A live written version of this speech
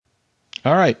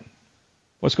All right.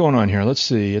 What's going on here? Let's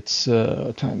see. It's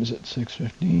what time is it?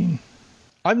 6:15.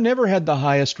 I've never had the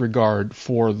highest regard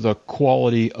for the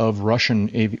quality of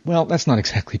Russian well, that's not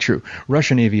exactly true.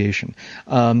 Russian aviation.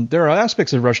 There are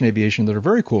aspects of Russian aviation that are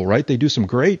very cool, right? They do some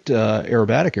great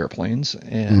aerobatic airplanes,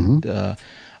 and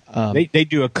they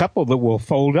do a couple that will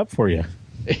fold up for you.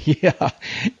 Yeah,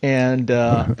 and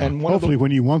hopefully when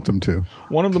you want them to.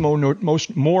 One of the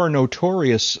more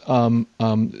notorious.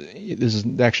 This is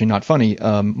actually not funny.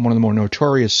 One of the more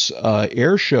notorious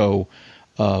air show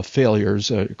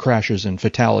failures, crashes, and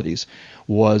fatalities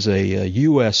was a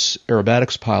U.S.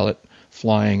 aerobatics pilot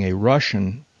flying a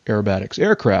Russian aerobatics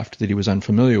aircraft that he was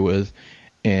unfamiliar with.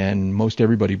 And most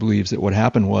everybody believes that what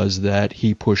happened was that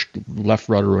he pushed left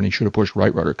rudder when he should have pushed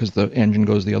right rudder because the engine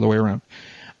goes the other way around.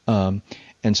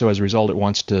 And so as a result, it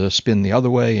wants to spin the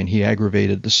other way, and he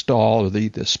aggravated the stall or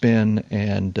the spin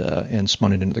and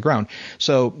spun it into the ground.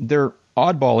 So they're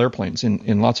oddball airplanes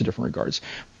in lots of different regards.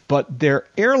 But their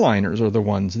airliners are the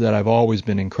ones that I've always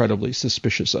been incredibly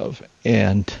suspicious of.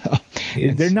 And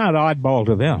they're not oddball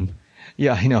to them.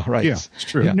 Yeah, I know, right? Yeah, it's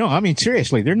true. Yeah. No, I mean,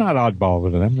 seriously, they're not oddball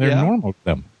to them. They're normal to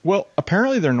them. Well,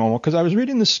 apparently they're normal, because I was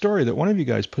reading this story that one of you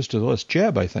guys pushed to the list,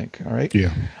 Jeb, I think, all right?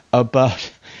 Yeah.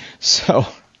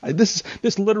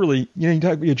 This literally, you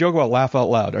joke about laugh out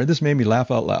loud. All right, this made me laugh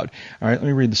out loud. All right, let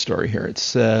me read the story here. It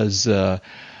says,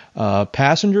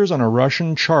 passengers on a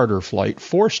Russian charter flight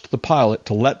forced the pilot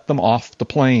to let them off the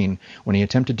plane when he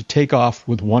attempted to take off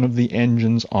with one of the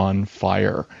engines on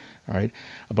fire. All right,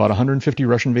 about 150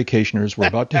 Russian vacationers were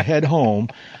about to head home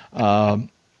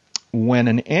when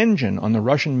an engine on the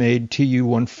Russian-made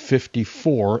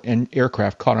Tu-154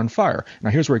 aircraft caught on fire. Now,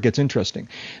 here's where it gets interesting.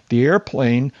 The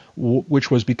airplane,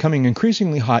 which was becoming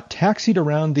increasingly hot, taxied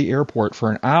around the airport for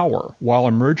an hour while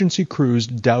emergency crews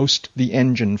doused the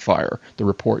engine fire, the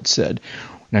report said.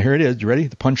 Now, here it is. You ready?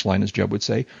 The punchline, as Jeb would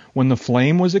say. When the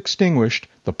flame was extinguished,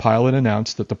 the pilot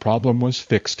announced that the problem was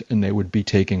fixed and they would be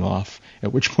taking off,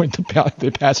 at which point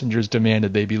the passengers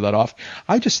demanded they be let off.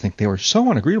 I just think they were so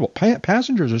unagreeable.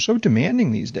 Passengers are so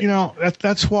demanding these days.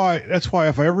 That's why if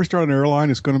I ever start an airline,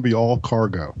 it's going to be all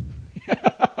cargo.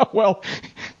 Well,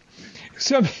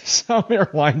 some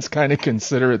airlines kind of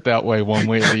consider it that way, one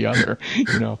way or the other,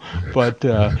 But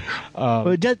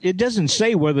it doesn't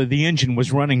say whether the engine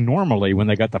was running normally when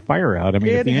they got the fire out. I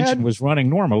mean, if the engine was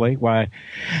running normally, why,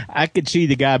 I could see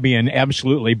the guy being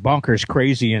absolutely bonkers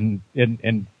crazy and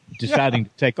deciding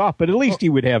to take off. But at least he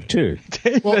would have two.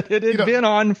 David, it had been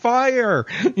on fire.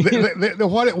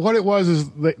 What it was is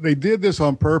they did this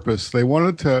on purpose. They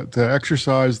wanted to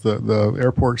exercise the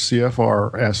airport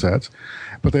CFR assets.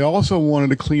 But they also wanted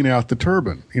to clean out the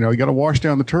turbine. You got to wash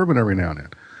down the turbine every now and then.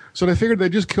 So they figured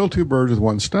they'd just kill two birds with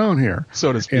one stone here.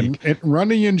 So to speak. And run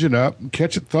the engine up,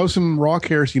 catch it, throw some raw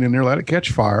kerosene in there, let it catch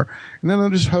fire, and then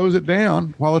they'll just hose it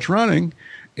down while it's running.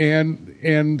 And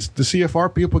the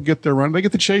CFR people get their run. They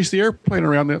get to chase the airplane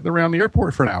around the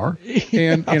airport for an hour,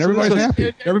 and everybody's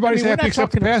happy. Everybody's happy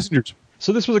except the passengers.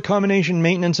 So this was a combination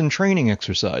maintenance and training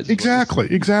exercise. Exactly.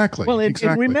 Well, and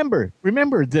remember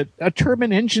that a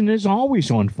turbine engine is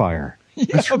always on fire.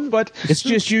 Yeah, but it's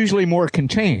just usually more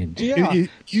contained. Yeah. You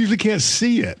usually can't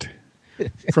see it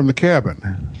from the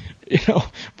cabin.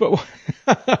 But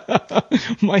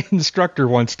my instructor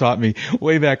once taught me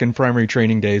way back in primary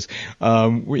training days.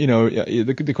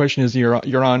 The question is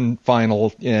you're on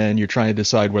final and you're trying to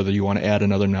decide whether you want to add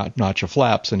another notch of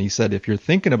flaps. And he said if you're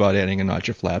thinking about adding a notch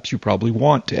of flaps, you probably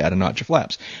want to add a notch of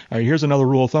flaps. All right, here's another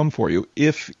rule of thumb for you.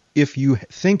 If you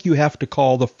think you have to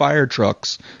call the fire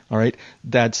trucks, all right,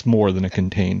 that's more than a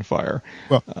contained fire.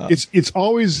 Well, it's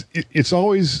always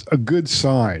a good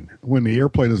sign when the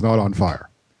airplane is not on fire.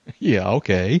 Yeah,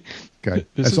 okay.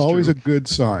 That's always a good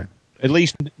sign. At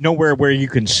least nowhere where you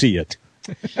can see it.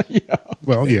 Yeah.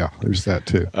 Well, yeah, there's that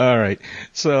too. All right.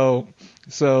 So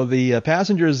the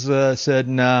passengers said,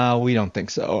 "No, we don't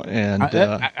think so." And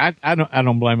I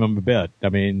don't blame them a bit. I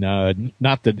mean,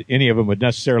 not that any of them would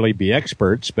necessarily be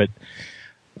experts, but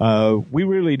we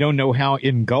really don't know how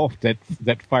engulfed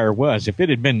that fire was. If it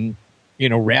had been,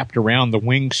 wrapped around the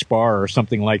wing spar or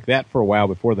something like that for a while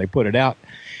before they put it out.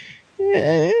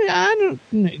 That's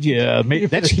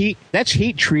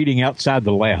heat treating outside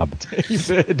the lab.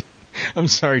 David, I'm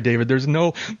sorry, David. There's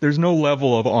no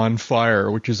level of on fire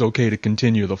which is okay to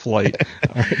continue the flight.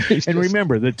 And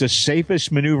remember that the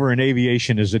safest maneuver in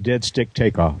aviation is a dead stick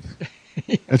takeoff.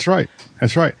 That's right.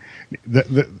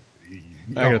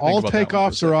 all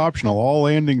takeoffs are optional. All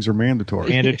landings are mandatory.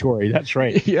 Mandatory. That's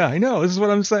right. Yeah, I know. This is what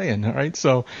I'm saying. All right.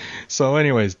 So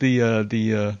anyways,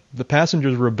 the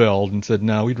passengers rebelled and said,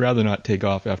 no, we'd rather not take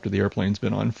off after the airplane's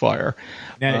been on fire.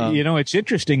 Now, it's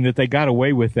interesting that they got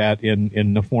away with that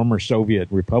in the former Soviet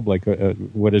Republic,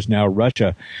 what is now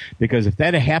Russia, because if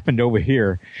that had happened over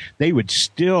here, they would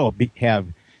still have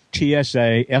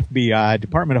TSA, FBI,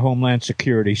 Department of Homeland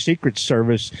Security, Secret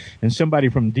Service, and somebody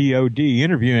from DOD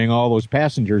interviewing all those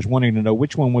passengers, wanting to know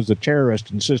which one was the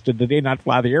terrorist, insisted that they not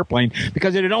fly the airplane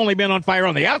because it had only been on fire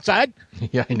on the outside.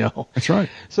 Yeah, I know. That's right.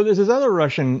 So there's this other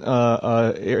Russian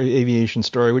aviation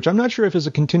story, which I'm not sure if is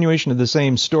a continuation of the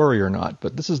same story or not,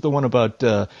 but this is the one about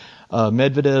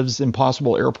Medvedev's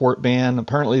impossible airport ban.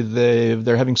 Apparently,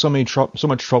 they're having so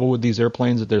much trouble with these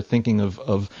airplanes that they're thinking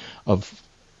of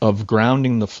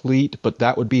grounding the fleet, but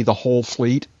that would be the whole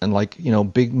fleet, and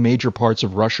big major parts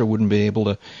of Russia wouldn't be able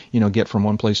to get from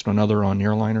one place to another on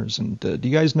airliners. And do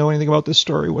you guys know anything about this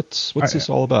story? What's this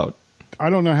all about? I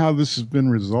don't know how this has been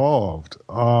resolved.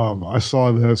 I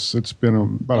saw this. It's been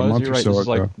about a month or so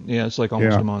ago. It's like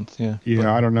almost a month. Yeah.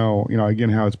 I don't know. Again,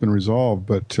 how it's been resolved,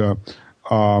 but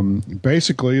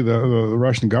basically, the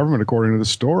Russian government, according to the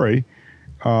story,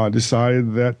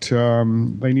 decided that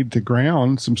they needed to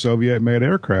ground some Soviet-made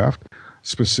aircraft,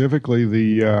 specifically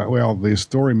the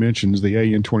story mentions the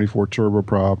AN-24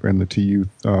 turboprop and the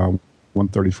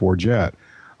Tu-134 jet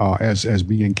as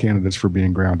being candidates for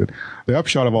being grounded. The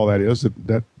upshot of all that is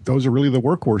that those are really the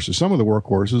workhorses, some of the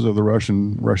workhorses of the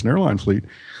Russian airline fleet,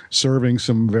 serving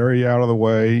some very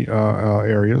out-of-the-way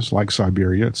areas like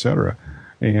Siberia, et cetera.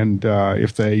 And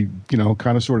if they,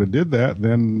 kind of sort of did that,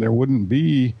 then there wouldn't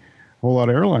be whole lot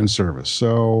of airline service.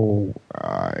 So,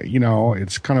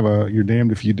 it's kind of you're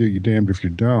damned if you do, you're damned if you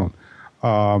don't.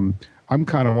 I'm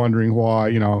kind of wondering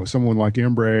why, someone like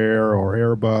Embraer or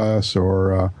Airbus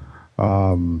or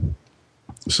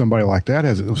somebody like that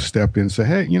has to step in and say,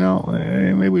 hey,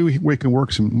 maybe we can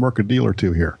work a deal or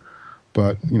two here.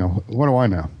 But, what do I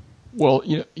know? Well,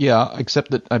 yeah,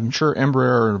 except that I'm sure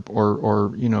Embraer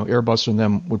or Airbus and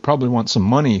them would probably want some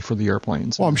money for the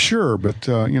airplanes. Well, I'm sure, but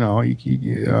there's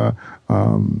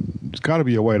got to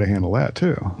be a way to handle that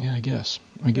too. Yeah, I guess.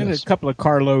 And a couple of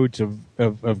carloads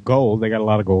of gold. They got a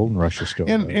lot of gold in Russia still.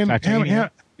 And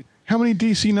how many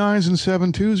DC-9s and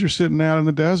 7.2s are sitting out in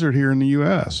the desert here in the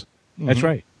U.S.? That's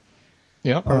right.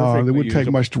 Yeah, it would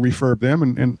take much to refurb them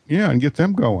and get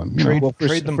them going. Trade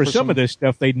them for some of this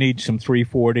stuff, they'd need some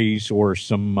 340s or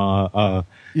some some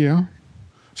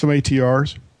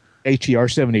ATRs. ATR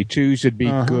 72s would be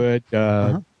good.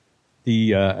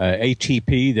 The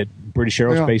ATP that British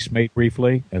Aerospace made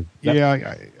briefly.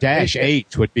 Dash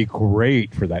 8s would be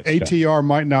great for that ATR stuff. ATR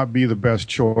might not be the best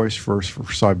choice for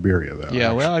Siberia, though.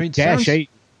 Yeah, well, I mean, Dash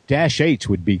 8s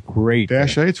would be great.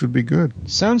 Dash 8s would be good.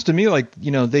 Sounds to me like,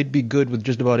 they'd be good with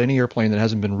just about any airplane that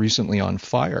hasn't been recently on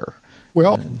fire.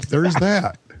 Well, there's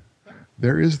that.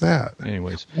 There is that.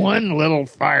 Anyways. One little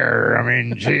fire. I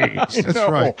mean, geez. That's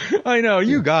right. I know.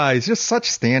 You guys, just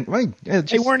such they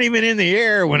weren't even in the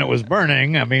air when it was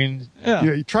burning. I mean. Yeah,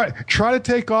 you try to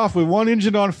take off with one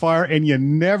engine on fire, and you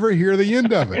never hear the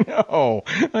end of it.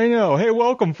 I know. Hey,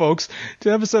 welcome, folks,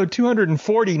 to episode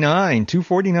 249.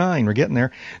 249. We're getting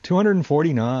there.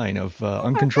 249 of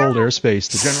Uncontrolled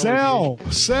Airspace. The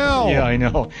Sell. Yeah, I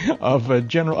know.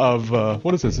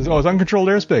 What is this? Oh, it's Uncontrolled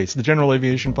Airspace, the General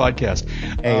Aviation Podcast.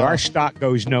 Hey, our stock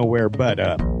goes nowhere but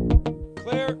up.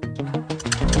 Clear.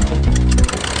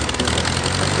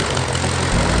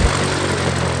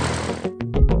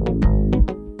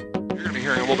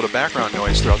 Hearing a little bit of background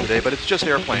noise throughout the day, but it's just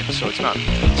airplanes, so it's not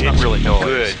really noise.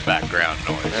 Good background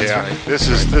noise. That's right. This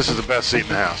is the best seat in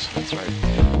the house. That's right.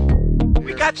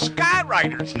 We got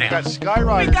Skyriders now. We got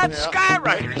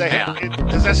Skywriters now.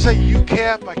 Does that say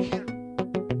UCAP? I can't.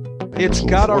 It's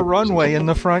got a runway in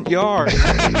the front yard.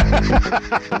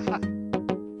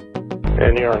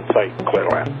 And you're on site,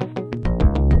 Clearland.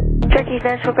 Turkey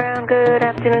Central Ground, good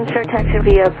afternoon, sir. Taxi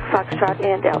via Foxtrot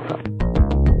and Alpha.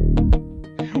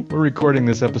 We're recording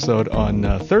this episode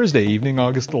on Thursday evening,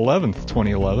 August 11th,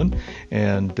 2011,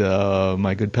 and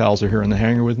my good pals are here in the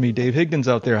hangar with me. Dave Higdon's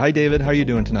out there. Hi, David. How are you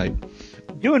doing tonight?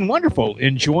 Doing wonderful.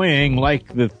 Enjoying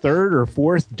like the third or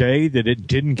fourth day that it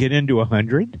didn't get into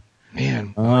 100.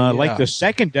 Man, like the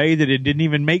second day that it didn't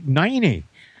even make 90.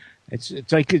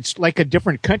 It's like a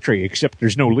different country, except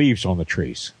there's no leaves on the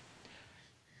trees.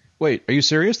 Wait, are you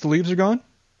serious? The leaves are gone?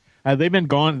 They've been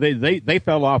gone. They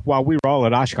fell off while we were all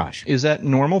at Oshkosh. Is that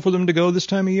normal for them to go this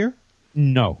time of year?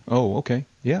 No. Oh, okay.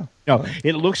 Yeah. No,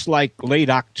 it looks like late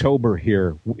October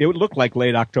here. It would look like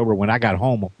late October when I got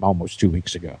home almost 2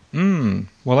 weeks ago.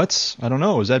 Well, I don't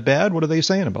know. Is that bad? What are they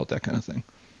saying about that kind of thing?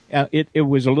 It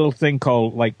was a little thing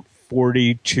called like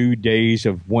 42 days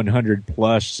of 100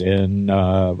 plus and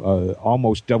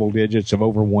almost double digits of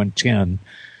over 110.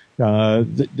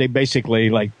 They basically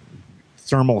like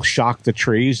thermal shocked the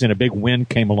trees and a big wind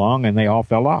came along and they all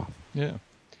fell off. Yeah.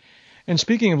 And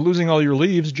speaking of losing all your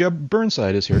leaves, Jeb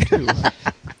Burnside is here too.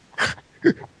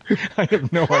 I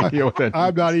have no idea what that means.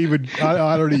 I'm not even.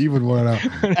 I don't even want to.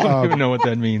 I don't even know what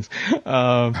that means.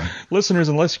 Listeners,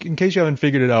 in case you haven't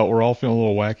figured it out, we're all feeling a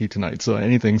little wacky tonight, so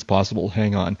anything's possible.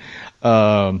 Hang on.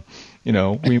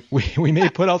 We may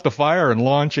put out the fire and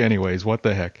launch anyways. What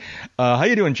the heck? How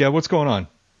you doing, Jeb? What's going on?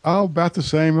 Oh, about the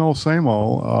same old, same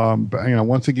old.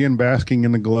 Once again, basking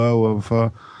in the glow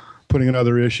of putting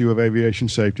another issue of aviation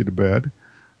safety to bed.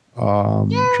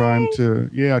 Trying to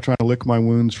lick my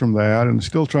wounds from that, and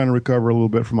still trying to recover a little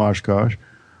bit from Oshkosh.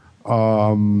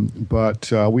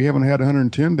 But we haven't had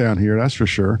 110 down here, that's for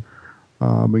sure.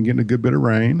 Been getting a good bit of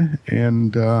rain,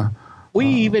 and we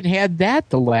even had that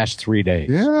the last 3 days.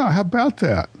 Yeah, how about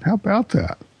that?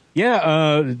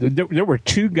 Yeah, there were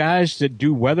two guys that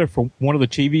do weather for one of the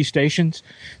TV stations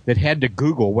that had to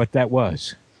Google what that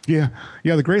was. Yeah.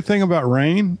 The great thing about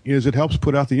rain is it helps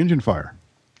put out the engine fire.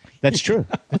 That's true.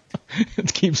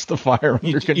 It keeps the fire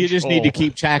under control. You just need to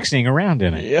keep taxiing around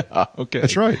in it. Yeah, okay.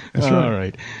 That's right. All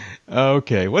right.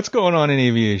 Okay, what's going on in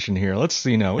aviation here? Let's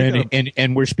see now.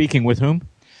 And we're speaking with whom?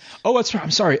 Oh, that's right. I'm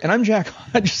sorry. And I'm Jack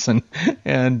Hodgson.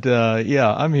 And,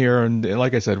 I'm here. And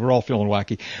like I said, we're all feeling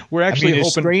wacky. We're actually as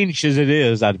strange as it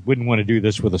is, I wouldn't want to do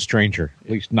this with a stranger.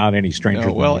 At least not any stranger.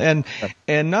 No, well, and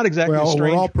not exactly strange. Well,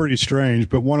 we're all pretty strange,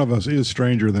 but one of us is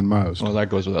stranger than most. Well, that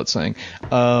goes without saying.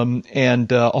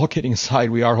 All kidding aside,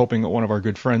 we are hoping that one of our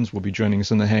good friends will be joining us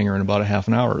in the hangar in about a half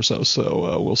an hour or so.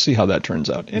 So we'll see how that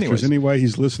turns out. Anyways, if there's any way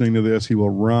he's listening to this, he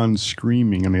will run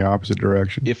screaming in the opposite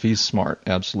direction. If he's smart,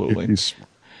 absolutely. If he's smart.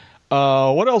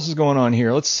 What else is going on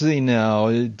here? Let's see now.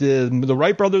 The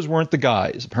Wright brothers weren't the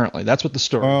guys, apparently. That's what the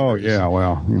story is. Oh, yeah,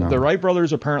 well, The Wright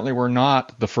brothers apparently were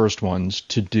not the first ones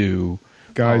to do...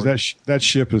 Guys, that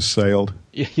ship has sailed.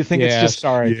 You think it's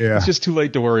just too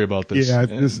late to worry about this. Yeah,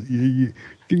 you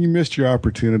missed your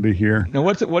opportunity here. Now,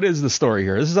 what is the story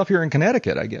here? This is up here in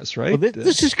Connecticut, I guess, right? Well,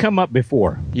 this has come up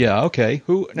before. Yeah, okay.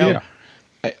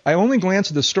 I only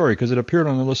glanced at the story because it appeared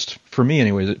on the list for me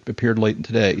anyways. It appeared late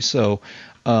today. So...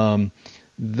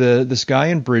 this guy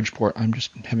in Bridgeport, I'm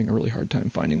just having a really hard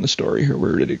time finding the story here.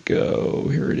 Where did it go?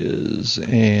 Here it is.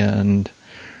 And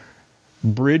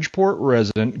Bridgeport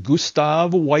resident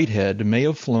Gustav Whitehead may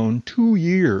have flown 2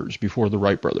 years before the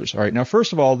Wright brothers. All right. Now,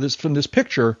 first of all, from this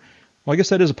picture, well, I guess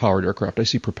that is a powered aircraft. I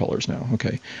see propellers now.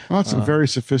 Okay. Well, it's a very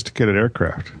sophisticated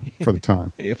aircraft for the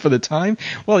time. For the time?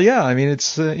 Well, yeah. I mean,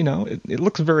 it's it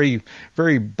looks very,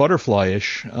 very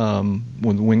butterfly-ish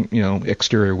with wing,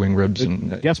 exterior wing ribs.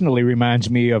 It definitely reminds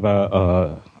me of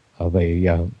a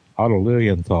Otto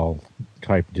Lilienthal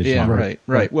type design. Yeah,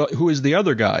 right. Well, who is the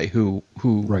other guy who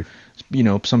right.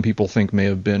 Some people think may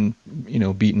have been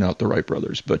beaten out the Wright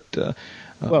brothers, but.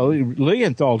 Well,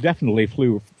 Lilienthal definitely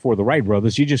flew for the Wright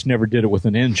brothers. He just never did it with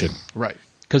an engine. Right.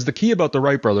 Because the key about the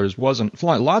Wright brothers wasn't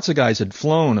flying. Lots of guys had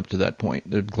flown up to that point,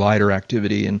 the glider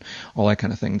activity and all that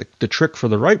kind of thing. The trick for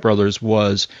the Wright brothers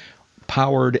was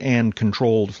powered and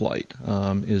controlled flight.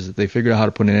 Is that they figured out how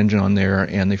to put an engine on there,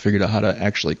 and they figured out how to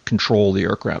actually control the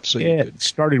aircraft. So it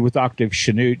started with Octave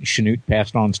Chanute. Chanute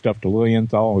passed on stuff to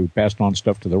Lilienthal, who passed on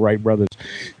stuff to the Wright brothers,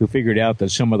 who figured out that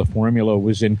some of the formula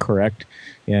was incorrect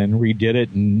and redid it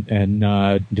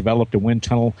and developed a wind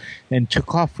tunnel and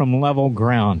took off from level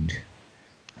ground.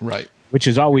 Right. Which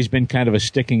has always been kind of a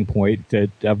sticking point that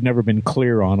I've never been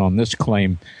clear on this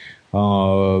claim.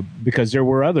 Because there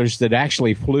were others that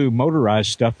actually flew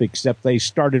motorized stuff, except they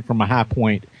started from a high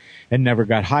point and never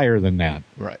got higher than that.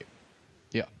 Right.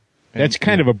 Yeah. That's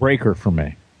kind of a breaker for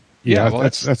me. Yeah, well,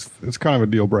 that's kind of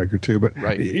a deal breaker too. But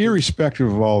right.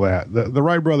 Irrespective of all that, the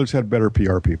Wright brothers had better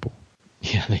PR people.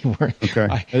 Yeah, they were.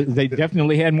 Okay. They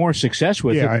definitely had more success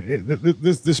with it.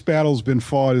 This battle's been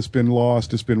fought, it's been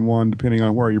lost, it's been won, depending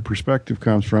on where your perspective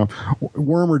comes from.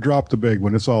 Wormer dropped the big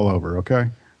one. It's all over. Okay.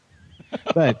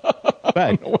 But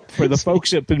for the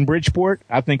folks up in Bridgeport,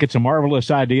 I think it's a marvelous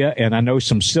idea, and I know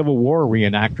some Civil War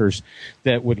reenactors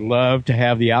that would love to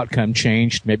have the outcome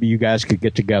changed. Maybe you guys could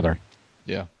get together.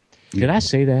 Yeah. Did I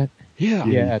say that? Yeah.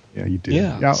 Yeah, you did.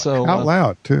 Yeah. So, out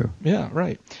loud, too. Yeah,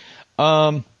 right.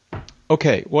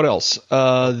 Okay, what else?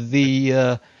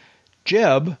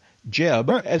 Jeb Jeb,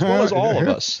 as well as all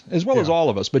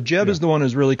of us, But Jeb is the one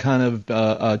who's really kind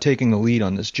of taking the lead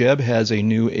on this. Jeb has a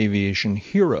new aviation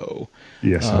hero.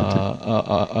 Yes,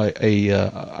 I've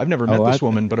never met this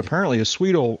woman, but apparently a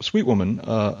sweet woman,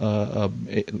 a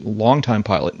longtime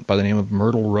pilot by the name of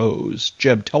Myrtle Rose.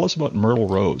 Jeb, tell us about Myrtle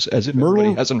Rose, as if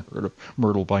everybody hasn't heard of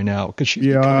Myrtle by now, because she's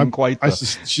becoming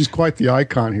she's quite the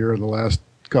icon here in the last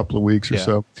couple of weeks or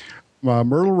so.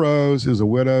 Myrtle Rose is a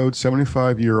widowed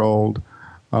 75-year-old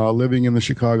living in the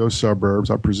Chicago suburbs,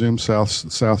 I presume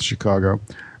South Chicago,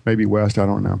 maybe West, I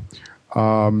don't know.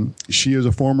 She is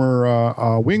a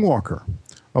former wing walker,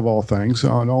 of all things.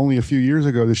 Only a few years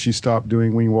ago that she stopped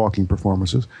doing wing walking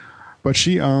performances. But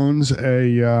she owns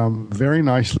a very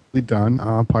nicely done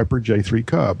Piper J3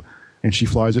 Cub. And she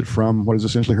flies it from what is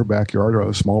essentially her backyard or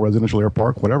a small residential air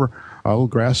park, whatever, a little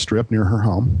grass strip near her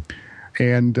home.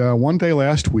 And one day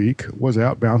last week was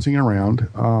out bouncing around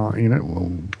in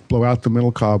it, blow out the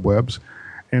middle cobwebs.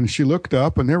 And she looked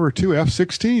up, and there were two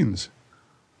F-16s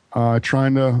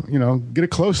trying to, get a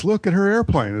close look at her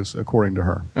airplane, according to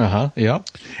her. Yeah.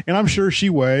 And I'm sure she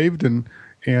waved and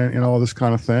all this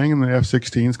kind of thing. And the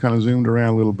F-16s kind of zoomed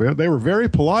around a little bit. They were very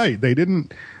polite. They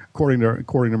didn't, according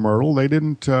to Myrtle, they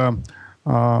didn't, try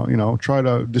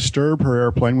to disturb her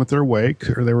airplane with their wake.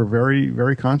 Or they were very,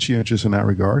 very conscientious in that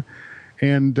regard.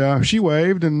 And she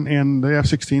waved, and the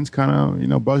F-16s kind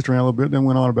of, buzzed around a little bit, then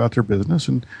went on about their business,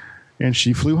 and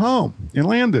she flew home and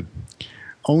landed,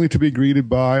 only to be greeted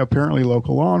by apparently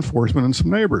local law enforcement and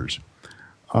some neighbors.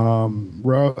 Myrtle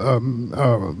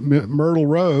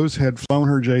Rose had flown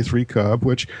her J3 Cub,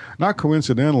 which, not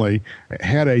coincidentally,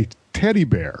 had a teddy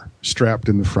bear strapped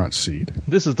in the front seat.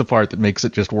 This is the part that makes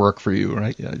it just work for you,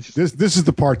 right? Yeah. This is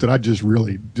the part that I just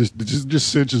really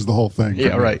just cinches the whole thing.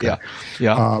 Yeah, right. Okay.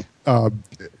 Yeah.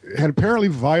 Had apparently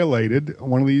violated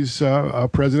one of these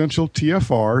presidential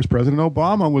TFRs. President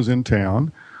Obama was in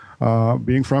town,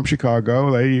 being from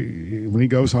Chicago. When he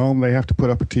goes home, they have to put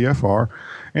up a TFR.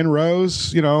 And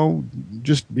Rose,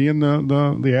 just being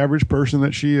the average person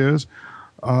that she is,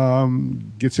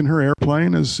 gets in her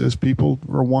airplane as people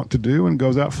are wont to do, and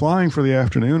goes out flying for the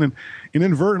afternoon, and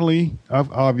inadvertently,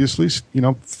 obviously,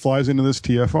 flies into this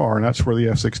TFR, and that's where the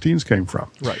F-16s came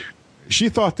from. Right. She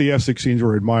thought the F-16s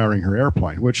were admiring her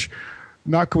airplane, which,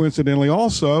 not coincidentally,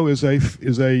 also is a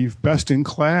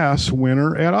best-in-class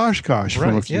winner at Oshkosh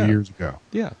from a few years ago.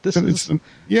 Yeah, it's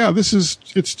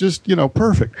just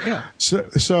perfect. Yeah.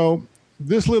 So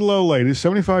this little old lady,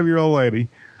 75-year-old lady,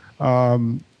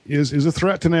 is a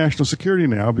threat to national security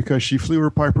now because she flew her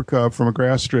Piper Cub from a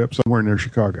grass strip somewhere near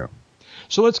Chicago.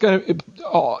 So let's a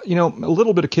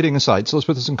little bit of kidding aside. So let's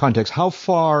put this in context. How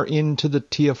far into the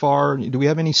TFR, do we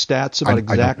have any stats about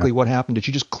exactly what happened? Did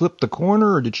she just clip the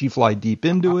corner, or did she fly deep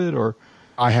into it? Or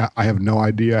I have no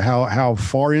idea how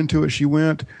far into it she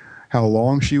went, how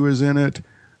long she was in it.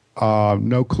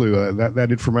 No clue.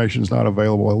 That information is not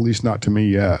available, at least not to me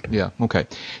yet. Yeah. Okay.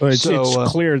 Well, it's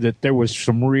clear that there was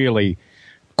some really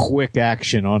quick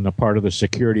action on the part of the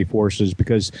security forces,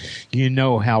 because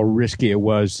how risky it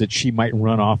was that she might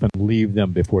run off and leave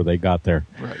them before they got there.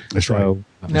 Right. That's right.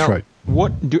 That's right.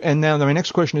 Now my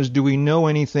next question is, do we know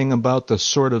anything about the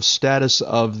sort of status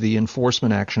of the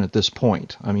enforcement action at this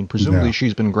point? I mean, presumably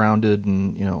she's been grounded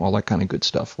and, all that kind of good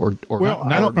stuff. Or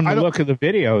not from the look of the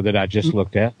video that I just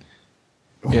looked at.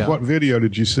 Yeah. What video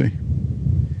did you see?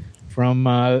 From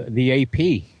the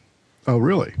AP. Oh,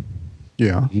 really?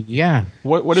 Yeah. Yeah.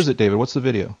 What is it, David? What's the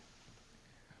video?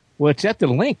 Well, it's at the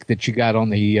link that you got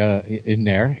on the in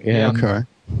there. Okay.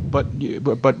 But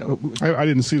I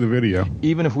didn't see the video.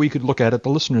 Even if we could look at it, the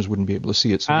listeners wouldn't be able to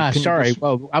see it. So sorry.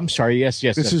 Well, I'm sorry. Yes.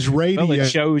 This is radio. Well, it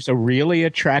shows a really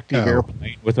attractive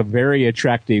airplane with a very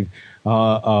attractive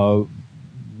woman,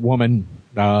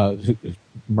 Myrtle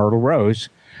Rose.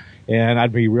 And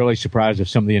I'd be really surprised if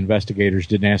some of the investigators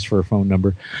didn't ask for a phone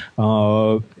number.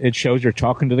 It shows her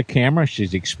talking to the camera.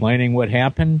 She's explaining what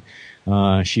happened.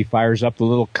 She fires up the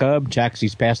little Cub,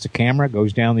 taxis past the camera,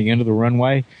 goes down the end of the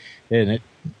runway, and it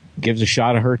gives a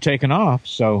shot of her taking off.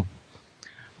 So,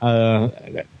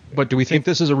 but do we think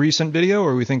this is a recent video,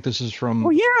 or we think this is from? Oh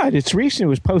yeah, it's recent. It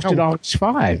was posted on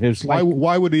X5. It was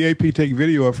why would the AP take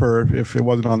video of her if it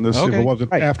wasn't on this? Okay. If it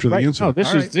wasn't after the incident? No,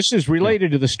 this is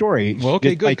related to the story. Well,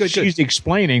 okay, good. She's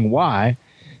explaining why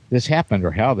this happened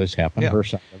or how this happened. Her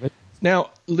side of it.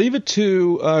 Now, leave it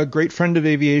to a great friend of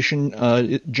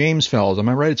aviation, James Fallows. Am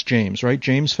I right? It's James, right?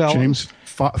 James Fallows? James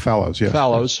Fallows, yes.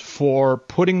 Fallows, for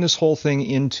putting this whole thing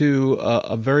into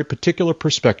a very particular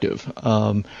perspective.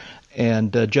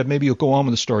 And Jeb, maybe you'll go on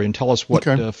with the story and tell us what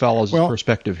Fallows'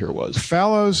 perspective here was.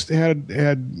 Fallows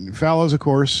Fallows, of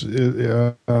course,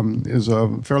 is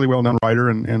a fairly well-known writer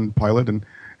and pilot, and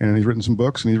and he's written some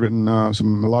books, and he's written a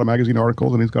lot of magazine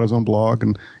articles, and he's got his own blog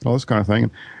and all this kind of thing.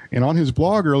 And on his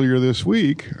blog earlier this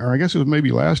week, or I guess it was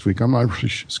maybe last week, I'm not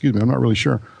really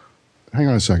sure. Hang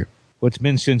on a second. Well, it's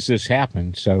been since this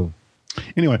happened, so.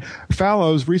 Anyway,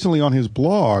 Fallows recently on his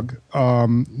blog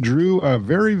drew a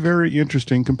very, very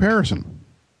interesting comparison.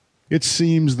 It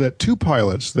seems that two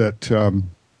pilots that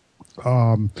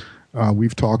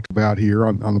we've talked about here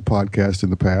on the podcast in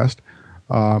the past,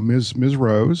 Ms.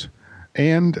 Rose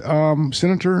and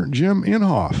Senator Jim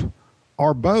Inhofe,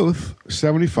 are both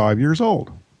 75 years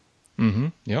old. Mm-hmm.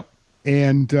 Yep.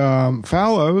 And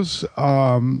Fallows,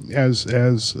 as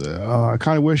I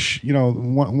kind of wish,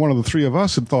 one of the three of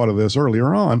us had thought of this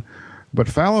earlier on, but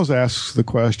Fallows asks the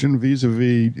question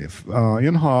vis-a-vis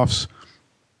Inhofe's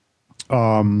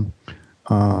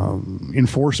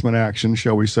enforcement action,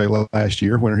 shall we say, last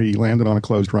year, when he landed on a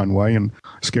closed runway and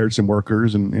scared some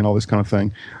workers and all this kind of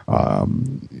thing.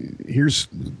 Here's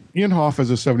Inhofe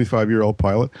as a 75-year-old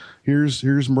pilot.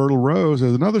 Here's Myrtle Rose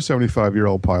as another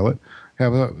 75-year-old pilot.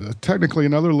 Have technically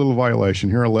another little violation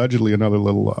here, allegedly another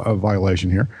little violation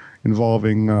here,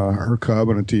 involving her Cub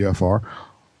and a TFR.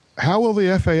 How will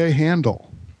the FAA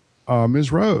handle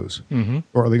Ms. Rose? Mm-hmm.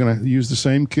 Or are they going to use the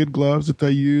same kid gloves that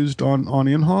they used on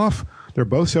Inhofe? They're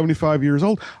both 75 years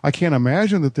old. I can't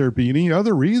imagine that there'd be any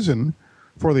other reason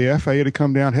for the FAA to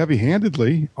come down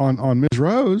heavy-handedly on Ms.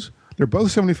 Rose. They're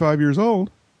both 75 years old.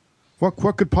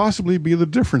 What could possibly be the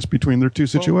difference between their two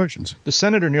situations? The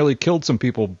senator nearly killed some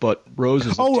people, but Rose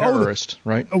is a terrorist,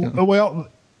 right? Well,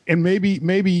 and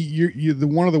maybe you the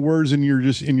one of the words in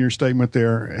your statement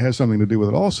there has something to do with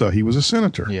it. Also, he was a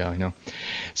senator. Yeah, I know.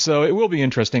 So it will be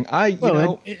interesting. He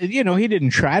didn't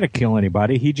try to kill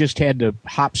anybody. He just had to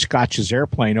hopscotch his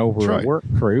airplane over a work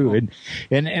crew,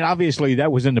 and obviously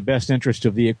that was in the best interest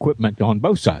of the equipment on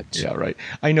both sides. Yeah, right.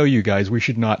 I know you guys. We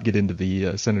should not get into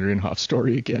the Senator Inhofe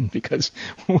story again because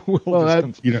but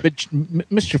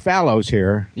Mr. Fallows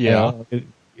here, yeah.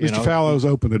 Mr. Fallows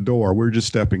opened the door. We're just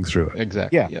stepping through it.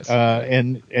 Exactly. Yeah. Yes.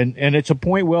 And it's a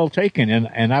point well taken.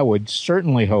 And I would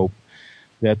certainly hope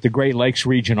that the Great Lakes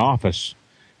Region Office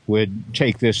would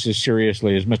take this as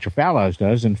seriously as Mr. Fallows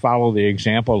does and follow the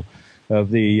example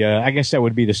of the, I guess that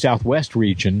would be the Southwest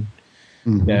region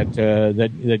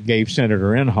that gave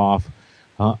Senator Inhofe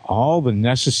all the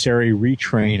necessary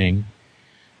retraining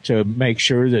to make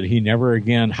sure that he never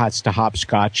again has to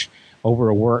hopscotch over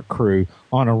a work crew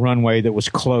on a runway that was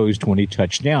closed when he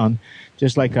touched down,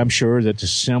 just like I'm sure that the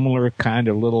similar kind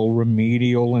of little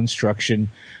remedial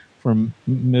instruction from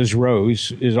Ms.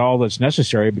 Rose is all that's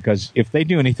necessary, because if they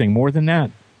do anything more than that,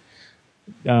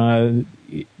 where's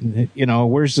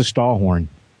the stall horn?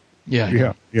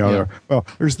 Yeah. Well,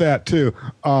 there's that too.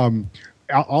 On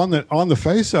the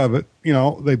face of it,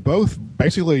 they both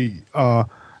basically,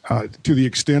 to the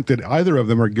extent that either of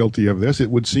them are guilty of this,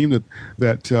 it would seem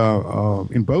that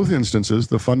in both instances,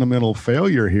 the fundamental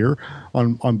failure here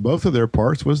on both of their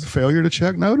parts was the failure to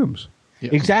check NOTAMs.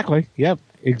 Yeah. Exactly. Yep.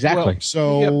 Exactly.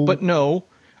 But no.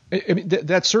 I mean,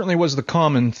 that certainly was the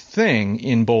common thing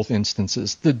in both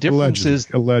instances. The difference is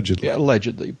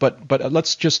allegedly. But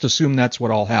let's just assume that's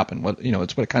what all happened.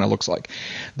 It's what it kind of looks like.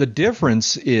 The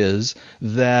difference is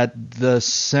that the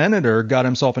senator got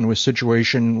himself into a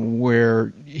situation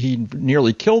where he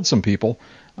nearly killed some people.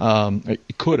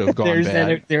 It could have gone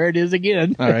bad. There it is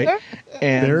again. All right.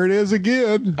 And there it is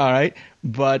again. All right.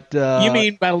 But you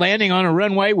mean by landing on a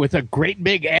runway with a great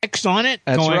big X on it?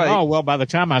 That's right. Oh, well, by the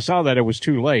time I saw that, it was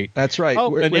too late. That's right.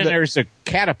 Oh, and then there's a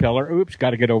caterpillar. Oops,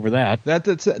 got to get over that.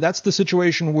 That's the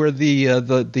situation where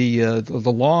the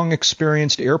long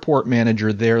experienced airport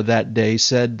manager there that day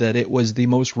said that it was the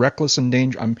most reckless and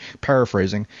dangerous. I'm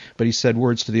paraphrasing, but he said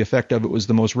words to the effect of it was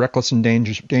the most reckless and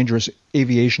dangerous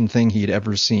aviation thing he'd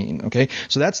ever seen. Okay,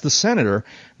 so that's the senator.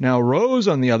 Now Rose,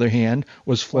 on the other hand,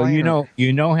 was flying. Well,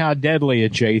 you know how deadly a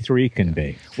J3 can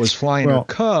be. Was flying her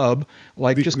Cub,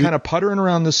 kind of puttering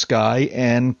around the sky,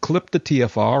 and clipped the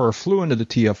TFR or flew into the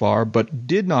TFR, but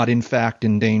did not in fact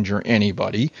endanger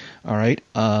anybody. All right,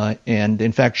 and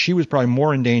in fact she was probably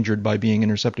more endangered by being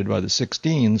intercepted by the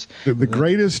 16s. The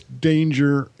greatest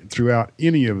danger throughout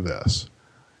any of this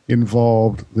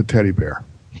involved the teddy bear.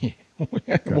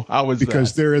 Well, how was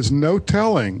because that? There is no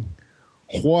telling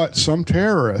what some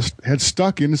terrorist had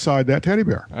stuck inside that teddy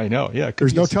bear. I know, yeah.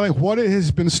 There's no telling what it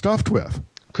has been stuffed with.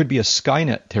 Could be a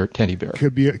Skynet teddy bear.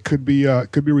 Could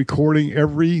be recording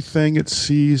everything it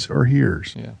sees or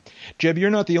hears. Yeah, Jeb,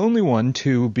 you're not the only one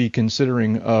to be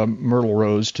considering Myrtle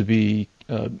Rose to be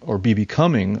or be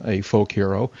becoming a folk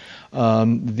hero.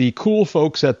 The cool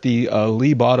folks at the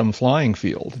Lee Bottom Flying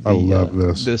Field. I love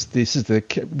this. This is the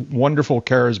wonderful,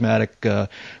 charismatic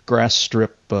grass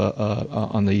strip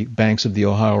on the banks of the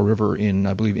Ohio River in,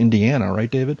 I believe, Indiana, right,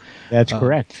 David? That's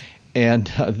correct. And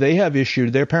they have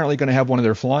issued, they're apparently going to have one of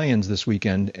their fly-ins this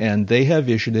weekend, and they have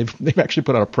issued, they've actually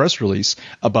put out a press release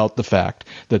about the fact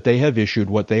that they have issued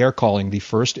what they are calling the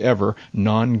first ever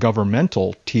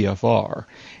non-governmental TFR.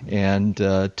 And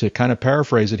to kind of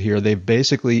paraphrase it here, they've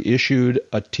basically issued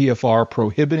a TFR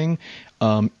prohibiting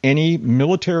any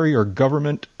military or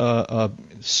government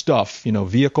stuff,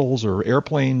 vehicles or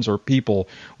airplanes or people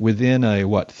within a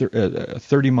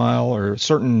 30-mile or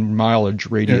certain mileage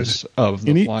radius of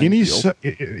the flying field.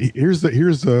 Here's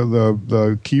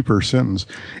the keeper sentence.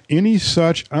 Any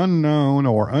such unknown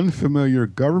or unfamiliar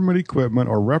government equipment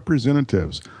or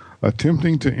representatives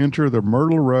attempting to enter the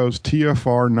Myrtle Rose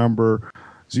TFR number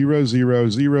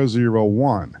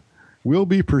 00001 will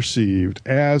be perceived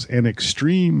as an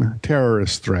extreme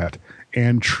terrorist threat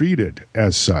and treated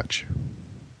as such.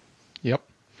 Yep.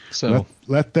 So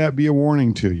let that be a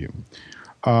warning to you.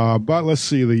 But let's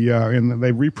see and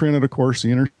they reprinted, of course,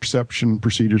 the interception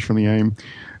procedures from the AIM.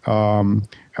 On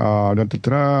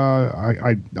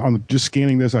just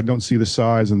scanning this, I don't see the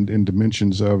size and that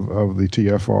of the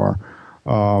TFR.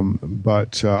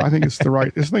 But I think it's the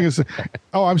right.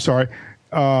 I'm sorry.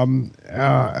 No,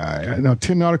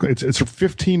 10 nautical. It's a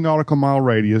 15 nautical mile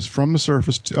radius from the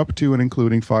surface up to and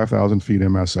including 5,000 feet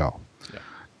MSL. Yeah.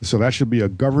 So that should be a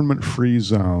government-free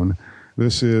zone.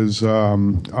 This is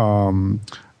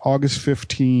August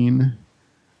 15.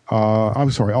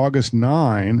 August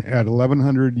 9 at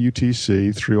 1100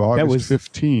 UTC through August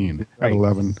 15 at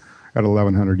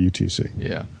 1100 UTC.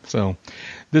 Yeah. So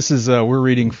this is we're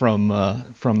reading from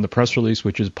the press release,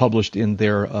 which is published in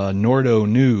their Nordo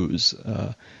News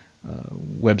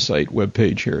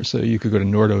webpage here. So you could go to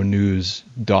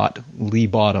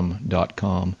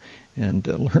nordonews.leebottom.com and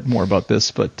learn more about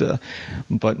this. But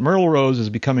Myrtle Rose is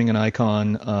becoming an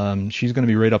icon. She's going to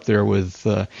be right up there with.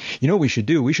 What we should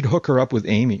do? We should hook her up with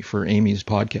Amy for Amy's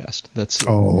podcast.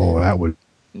 That would.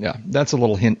 Yeah, that's a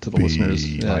little hint to the listeners.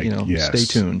 Yes.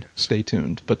 Stay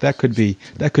tuned. But that could be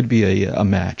a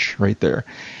match right there.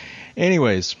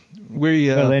 Anyways,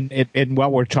 and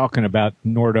while we're talking about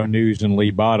Nordo News and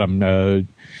Lee Bottom,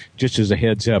 just as a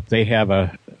heads up, they have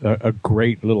a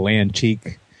great little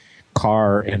antique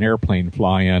car and airplane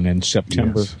fly-in in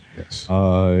September. Yes.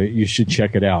 You should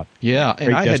check it out. Yeah,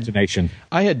 great destination.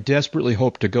 I had desperately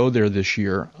hoped to go there this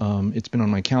year. It's been on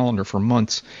my calendar for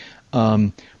months.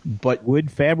 But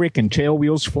wood fabric and tail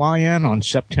wheels fly in on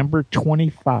September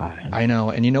 25. I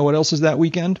know, and you know what else is that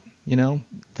weekend?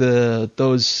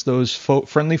 Those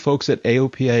friendly folks at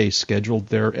AOPA scheduled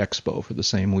their expo for the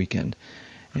same weekend,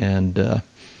 and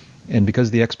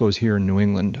because the expo is here in New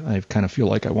England, I kind of feel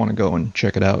like I want to go and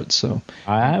check it out. So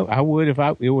I would if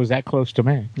it was that close to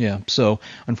me. Yeah. So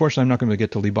unfortunately, I'm not going to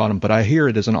get to Lee Bottom, but I hear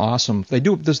it is an awesome. They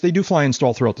do fly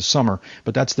install throughout the summer,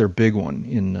 but that's their big one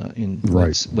in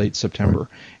late September,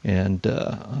 and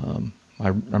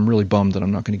I'm really bummed that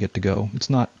I'm not going to get to go. It's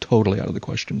not totally out of the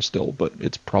question still, but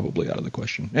it's probably out of the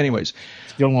question. Anyways,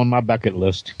 still on my bucket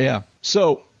list. Yeah.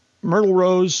 So Myrtle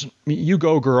Rose, you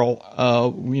go, girl.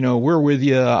 We're with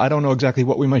you. I don't know exactly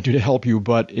what we might do to help you,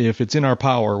 but if it's in our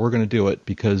power, we're going to do it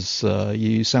because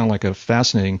you sound like a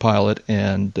fascinating pilot,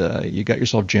 and you got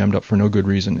yourself jammed up for no good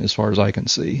reason, as far as I can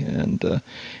see. And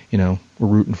we're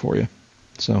rooting for you.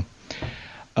 So,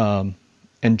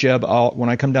 and Jeb, when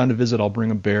I come down to visit, I'll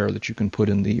bring a bear that you can put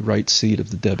in the right seat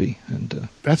of the Debbie. And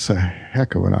that's a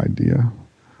heck of an idea.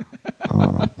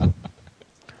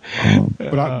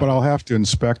 But I'll have to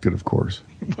inspect it, of course.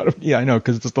 Yeah, I know,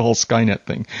 because it's the whole Skynet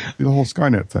thing. The whole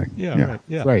Skynet thing. Yeah. Right.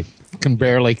 Yeah. Right. Can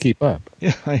barely keep up.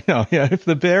 Yeah, I know. Yeah, if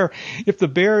the bear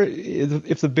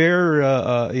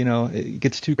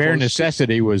gets too Bare close.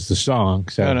 Necessity was the song.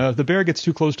 So no, if the bear gets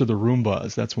too close to the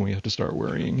Roombas, that's when we have to start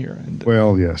worrying here. And,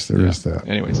 well, yes, there is that.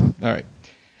 Anyways, all right.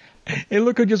 Hey,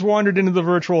 look who just wandered into the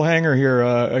virtual hangar here,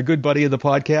 a good buddy of the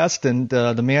podcast and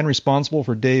the man responsible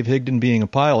for Dave Higdon being a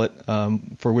pilot,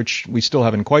 for which we still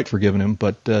haven't quite forgiven him.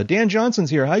 But Dan Johnson's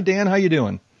here. Hi, Dan. How you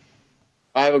doing?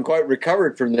 I haven't quite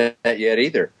recovered from that yet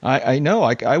either. I know.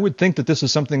 I would think that this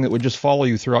is something that would just follow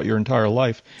you throughout your entire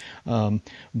life.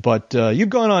 But you've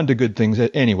gone on to good things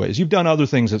anyways. You've done other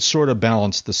things that sort of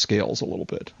balance the scales a little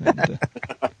bit. And,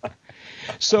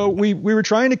 So we were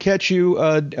trying to catch you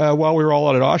while we were all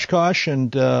out at Oshkosh,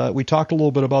 and we talked a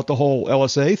little bit about the whole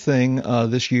LSA thing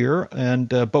this year, and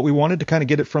but we wanted to kind of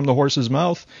get it from the horse's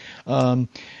mouth.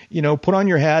 Put on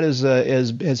your hat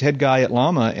as head guy at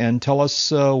Llama and tell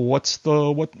us what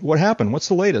happened. What's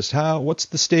the latest? What's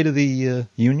the state of the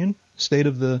union? State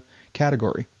of the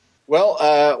category?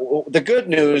 Well, the good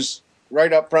news,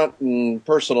 right up front and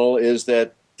personal, is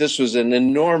that this was an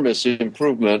enormous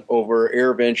improvement over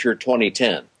AirVenture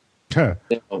 2010. Yeah.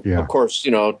 Of course,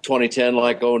 2010,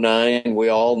 like 09, we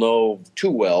all know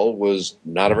too well, was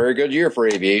not a very good year for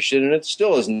aviation, and it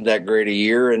still isn't that great a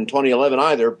year in 2011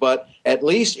 either. But at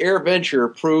least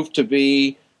AirVenture proved to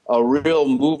be a real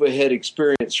move-ahead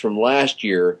experience from last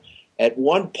year. At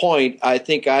one point, I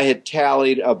think I had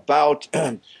tallied about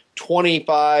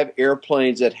 25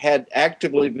 airplanes that had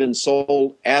actively been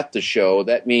sold at the show.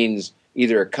 That means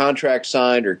either a contract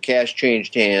signed or cash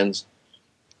changed hands.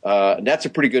 That's a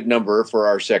pretty good number for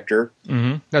our sector.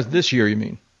 Mm-hmm. That's this year, you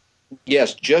mean?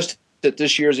 Yes, just at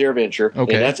this year's AirVenture.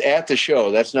 Okay. And that's at the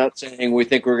show. That's not saying we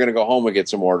think we're going to go home and get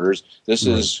some orders. This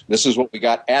is what we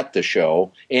got at the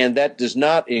show. And that does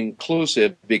not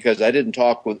inclusive, because I didn't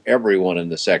talk with everyone in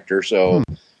the sector. So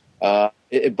by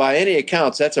any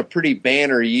accounts, that's a pretty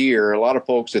banner year. A lot of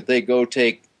folks, if they go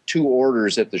take 2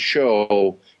 orders at the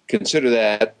show, consider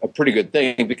that a pretty good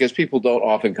thing, because people don't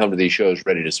often come to these shows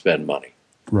ready to spend money.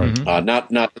 Right.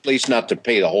 Not at least not to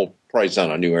pay the whole price on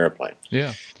a new airplane.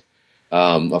 Yeah.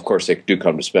 Of course, they do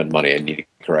come to spend money. I need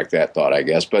to correct that thought, I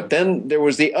guess. But then there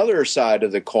was the other side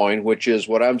of the coin, which is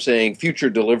what I'm saying, future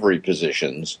delivery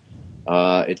positions.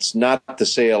 It's not the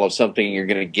sale of something you're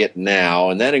going to get now,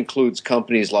 and that includes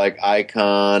companies like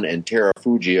Icon and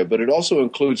Terrafugia, but it also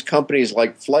includes companies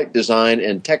like Flight Design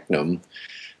and Tecnam,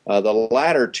 the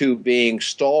latter two being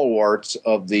stalwarts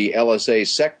of the LSA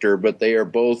sector, but they are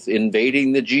both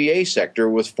invading the GA sector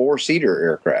with 4-seater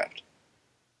aircraft.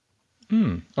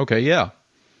 Okay, yeah.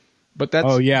 But that's...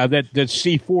 Oh, yeah, that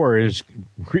C4 has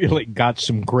really got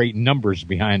some great numbers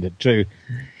behind it, too.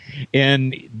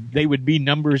 And they would be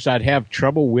numbers I'd have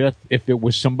trouble with if it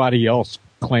was somebody else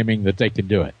claiming that they could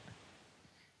do it.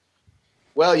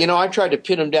 Well, I tried to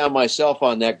pin them down myself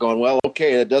on that, going, well,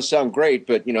 okay, that does sound great,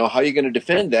 but, how are you going to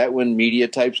defend that when media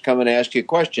types come and ask you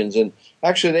questions? And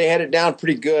actually, they had it down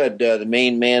pretty good. The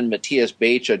main man, Matthias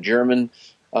Bache, a German,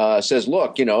 says,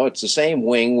 look, it's the same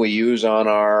wing we use on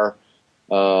our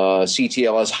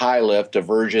CTLS high lift, a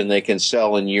version they can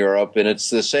sell in Europe, and it's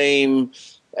the same.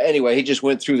 Anyway, he just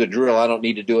went through the drill. I don't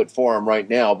need to do it for him right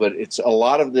now, but it's a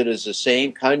lot of it is the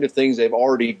same kind of things they've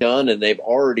already done, and they've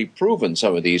already proven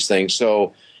some of these things.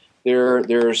 So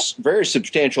there's very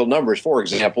substantial numbers. For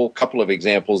example, a couple of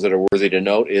examples that are worthy to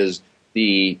note is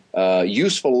the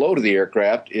useful load of the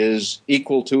aircraft is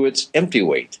equal to its empty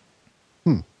weight.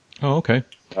 Oh, okay.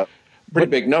 Pretty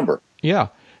big number. Yeah.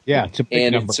 Yeah, it's a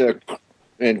big number.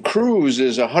 And cruise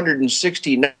is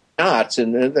 160 knots,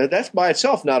 and that's by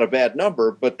itself not a bad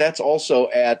number, but that's also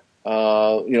at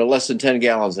less than 10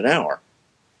 gallons an hour.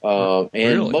 And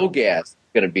Really? MOGAS is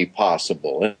going to be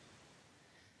possible.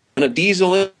 And a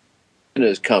diesel engine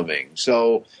is coming.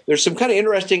 So there's some kind of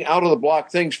interesting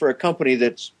out-of-the-block things for a company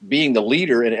that's being the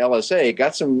leader in LSA,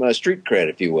 got some street cred,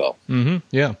 if you will. Mm-hmm.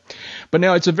 Yeah. But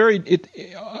now it's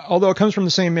although it comes from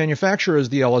the same manufacturer as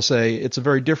the LSA, it's a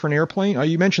very different airplane.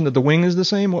 You mentioned that the wing is the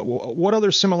same. What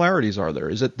other similarities are there?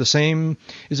 Is it the same?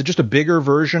 Is it just a bigger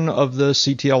version of the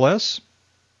CTLS?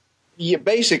 Yeah,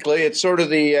 basically, it's sort of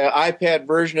the iPad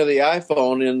version of the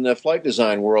iPhone in the flight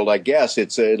design world, I guess.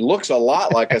 It looks a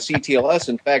lot like a CTLS.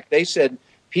 In fact, they said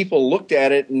people looked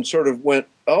at it and sort of went,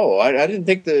 oh, I didn't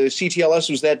think the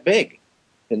CTLS was that big.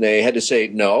 And they had to say,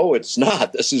 no, it's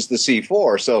not. This is the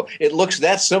C4. So it looks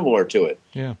that similar to it.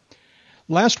 Yeah.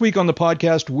 Last week on the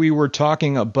podcast, we were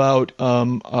talking about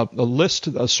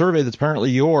a survey that's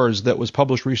apparently yours that was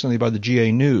published recently by the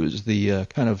GA News, the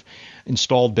kind of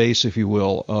installed base, if you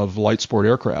will, of light sport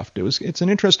aircraft. It's an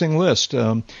interesting list.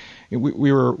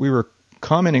 We were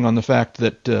commenting on the fact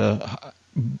that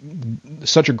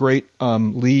such a great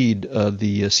lead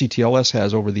the CTLS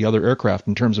has over the other aircraft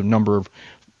in terms of number of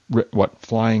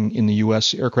flying in the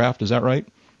U.S. aircraft. Is that right?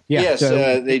 Yeah, yes,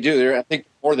 they do. They're, I think,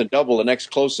 more than double the next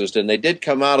closest, and they did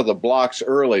come out of the blocks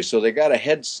early, so they got a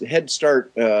head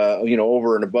start,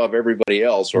 over and above everybody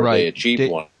else, or they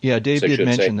achieved one. Yeah, Dave did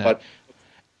mention that.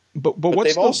 But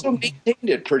they've also maintained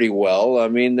it pretty well. I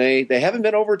mean, they haven't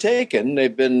been overtaken.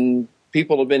 They've been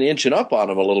people have been inching up on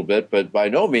them a little bit, but by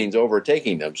no means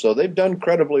overtaking them. So they've done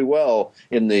incredibly well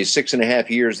in the 6.5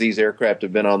 years these aircraft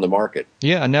have been on the market.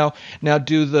 Yeah. Now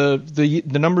do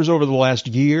the numbers over the last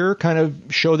year kind of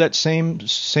show that same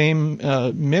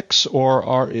mix,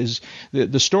 or is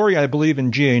the story, I believe,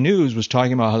 in GA News was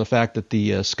talking about how the fact that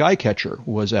the Skycatcher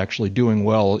was actually doing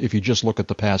well if you just look at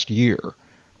the past year.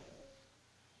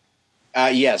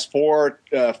 Yes, for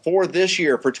this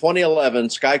year, for 2011,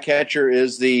 Skycatcher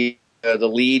is the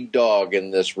lead dog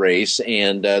in this race,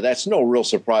 and that's no real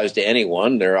surprise to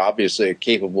anyone. They're obviously a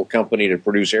capable company to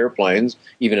produce airplanes,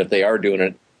 even if they are doing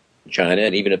it in China,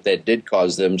 and even if that did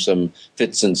cause them some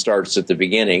fits and starts at the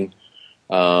beginning.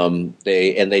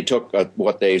 They took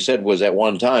what they said was at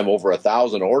one time over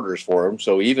 1,000 orders for them.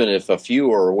 So even if a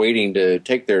few are waiting to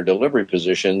take their delivery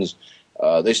positions,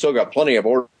 they still got plenty of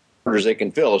orders they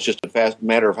can fill. It's just a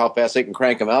matter of how fast they can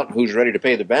crank them out and who's ready to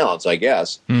pay the balance, I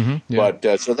guess. Mm-hmm, yeah.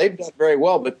 But so they've done very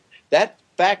well. But that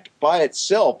fact by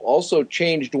itself also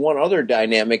changed one other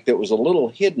dynamic that was a little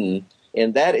hidden,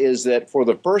 and that is that for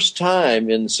the first time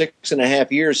in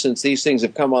 6.5 years since these things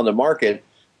have come on the market,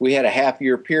 we had a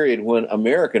half-year period when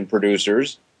American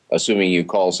producers, assuming you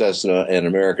call Cessna an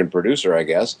American producer, I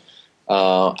guess,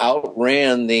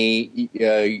 outran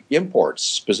the imports,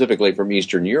 specifically from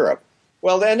Eastern Europe.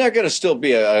 Well, then they're going to still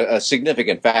be a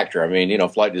significant factor. I mean,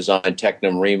 Flight Design,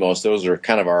 Tecnam, Remos, those are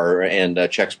kind of and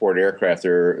Czechsport Aircraft.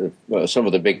 They're some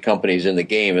of the big companies in the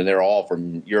game, and they're all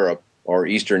from Europe or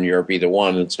Eastern Europe, either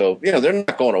one. And so, they're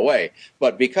not going away.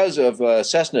 But because of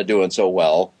Cessna doing so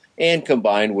well, and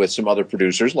combined with some other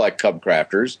producers like Cub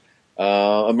Crafters,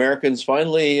 Americans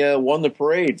finally won the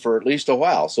parade for at least a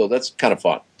while. So that's kind of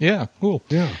fun. Yeah, cool.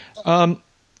 Yeah.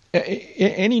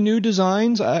 Any new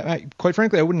designs? I quite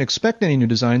frankly, I wouldn't expect any new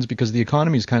designs because the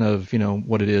economy is kind of,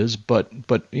 what it is. But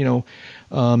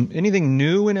anything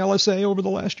new in LSA over the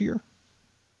last year?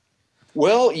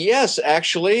 Well, yes,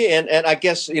 actually, and I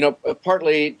guess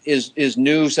partly is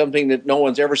new something that no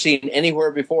one's ever seen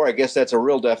anywhere before. I guess that's a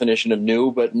real definition of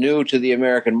new, but new to the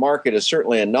American market is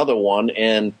certainly another one.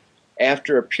 And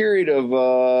after a period of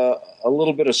a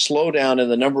little bit of slowdown in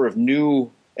the number of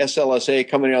new SLSA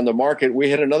coming on the market, we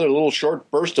had another little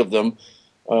short burst of them.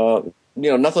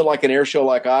 Nothing like an air show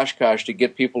like Oshkosh to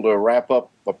get people to wrap up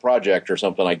a project or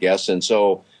something, I guess. And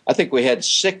so I think we had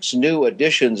 6 new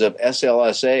editions of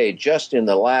SLSA just in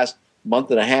the last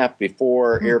month and a half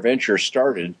before AirVenture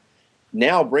started,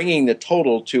 now bringing the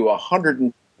total to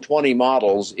 120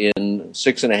 models in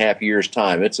 6.5 years'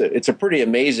 time. It's a pretty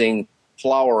amazing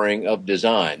flowering of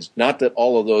designs. Not that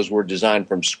all of those were designed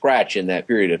from scratch in that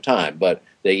period of time, but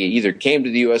they either came to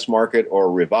the U.S. market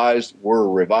or were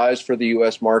revised for the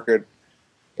U.S. market,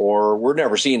 or were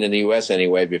never seen in the U.S.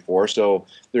 anyway before. So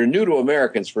they're new to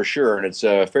Americans for sure, and it's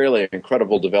a fairly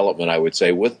incredible development, I would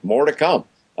say, with more to come.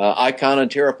 Icon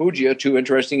and Terrafugia, 2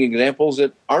 interesting examples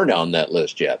that aren't on that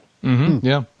list yet. Mm-hmm,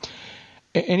 yeah.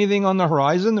 Anything on the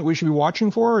horizon that we should be watching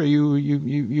for? Are you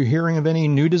hearing of any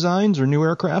new designs or new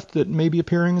aircraft that may be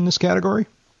appearing in this category?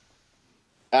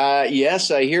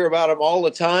 Yes, I hear about them all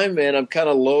the time, and I'm kind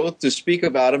of loath to speak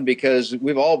about them because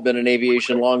we've all been in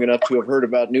aviation long enough to have heard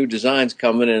about new designs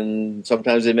coming, and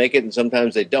sometimes they make it and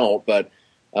sometimes they don't. But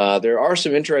there are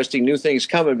some interesting new things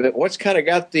coming. But what's kind of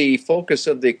got the focus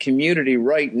of the community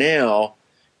right now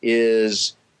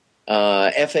is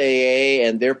FAA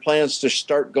and their plans to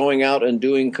start going out and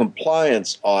doing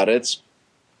compliance audits,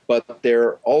 but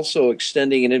they're also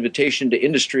extending an invitation to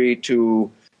industry to,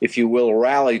 if you will,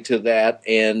 rally to that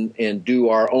and do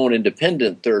our own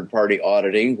independent third-party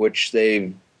auditing, which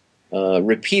they've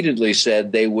repeatedly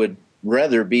said they would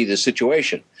rather be the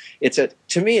situation.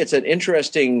 To me, it's an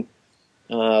interesting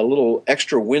little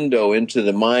extra window into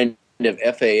the mind of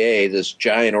FAA, this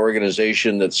giant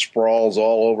organization that sprawls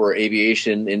all over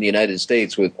aviation in the United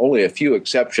States with only a few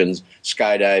exceptions,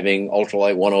 skydiving,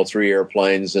 ultralight 103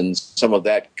 airplanes, and some of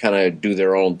that kind of do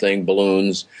their own thing,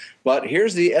 balloons. But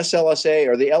here's the SLSA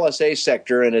or the LSA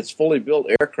sector, and it's fully built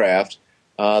aircraft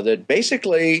that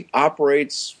basically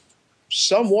operates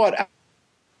somewhat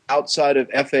outside of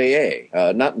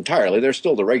FAA. Not entirely. They're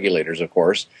still the regulators, of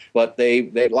course, but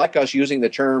they like us using the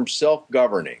term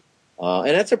self-governing. And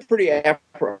that's a pretty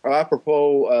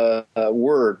apropos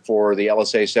word for the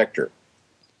LSA sector.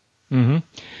 Mm-hmm.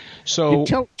 So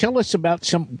tell us about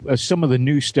some of the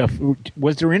new stuff.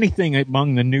 Was there anything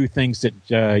among the new things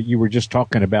that you were just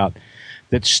talking about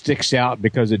that sticks out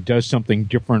because it does something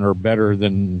different or better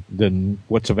than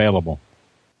what's available?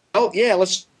 Oh, yeah,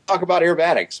 let's talk about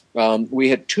aerobatics. We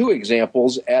had 2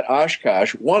 examples at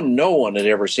Oshkosh. One no one had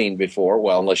ever seen before,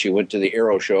 well, unless you went to the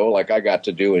Aero Show like I got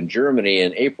to do in Germany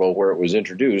in April where it was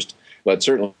introduced. but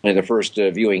certainly the first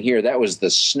viewing here. That was the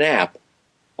Snap,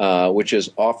 which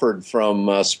is offered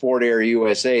from Sport Air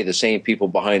USA, the same people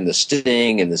behind the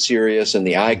Sting and the Sirius and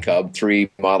the iCub, 3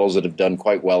 models that have done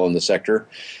quite well in the sector.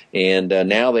 And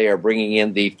now they are bringing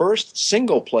in the first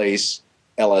single-place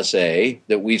LSA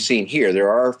that we've seen here.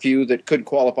 There are a few that could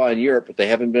qualify in Europe, but they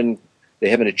haven't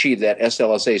achieved that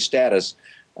SLSA status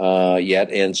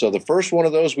yet. And so the first one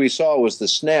of those we saw was the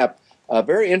Snap.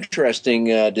 Very interesting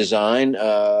design.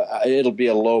 It'll be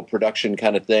a low production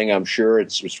kind of thing, I'm sure.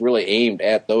 It's really aimed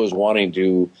at those wanting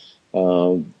to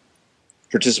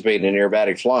participate in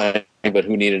aerobatic flying, but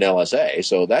who need an LSA.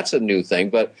 So that's a new thing.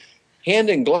 But hand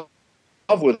in glove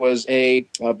with was a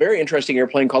very interesting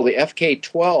airplane called the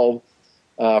FK-12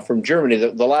 from Germany.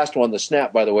 The last one, the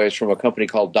Snap, by the way, is from a company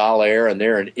called Dal Air, and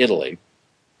they're in Italy.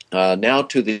 Now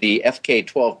to the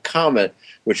FK-12 Comet,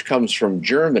 which comes from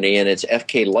Germany, and it's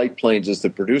FK Light Planes is the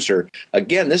producer.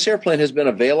 Again, this airplane has been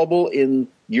available in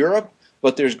Europe,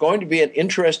 but there's going to be an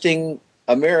interesting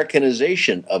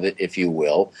Americanization of it, if you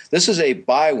will. This is a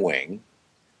bi-wing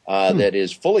that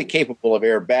is fully capable of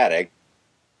aerobatics,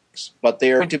 but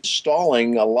they are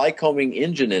installing a Lycoming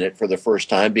engine in it for the first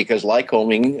time because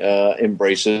Lycoming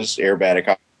embraces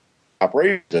aerobatic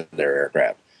operations in their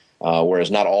aircraft,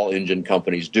 whereas not all engine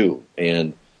companies do,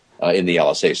 and in the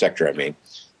LSA sector, I mean.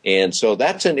 And so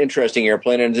that's an interesting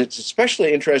airplane, and it's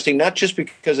especially interesting not just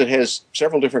because it has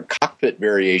several different cockpit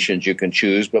variations you can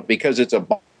choose, but because it's a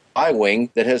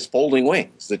bi-wing that has folding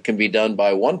wings that can be done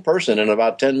by one person in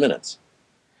about 10 minutes.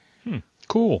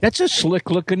 Cool. That's a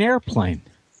slick-looking airplane.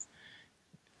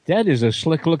 That is a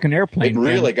slick-looking airplane. It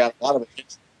really got a lot of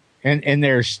it. And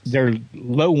their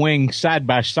low-wing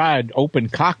side-by-side open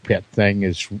cockpit thing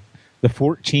is the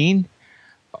 14.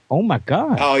 Oh, my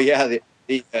God. Oh, yeah.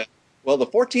 Well, the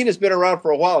 14 has been around for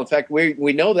a while. In fact,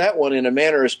 we know that one in a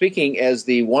manner of speaking as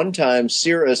the one-time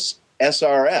Cirrus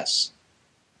SRS.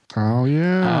 Oh,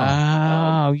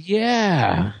 yeah. Oh,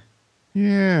 yeah.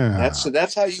 Yeah.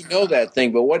 That's how you know that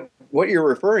thing. But what you're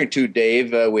referring to,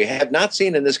 Dave, we have not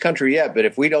seen in this country yet. But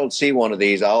if we don't see one of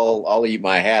these, I'll eat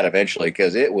my hat eventually,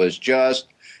 because it was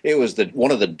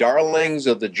one of the darlings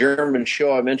of the German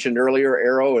show I mentioned earlier,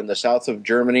 Aero, in the south of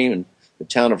Germany and the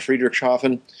town of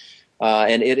Friedrichshafen.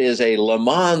 And it is a Le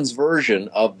Mans version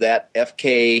of that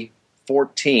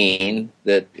FK-14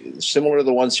 that is similar to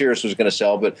the one Cirrus was going to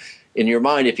sell. But in your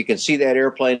mind, if you can see that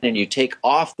airplane and you take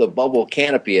off the bubble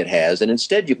canopy it has, and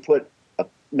instead you put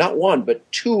not one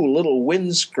but 2 little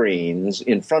windscreens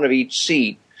in front of each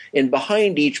seat, and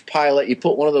behind each pilot you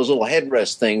put one of those little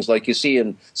headrest things like you see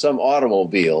in some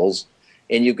automobiles,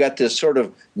 and you've got this sort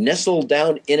of nestled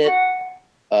down in it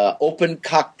open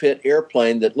cockpit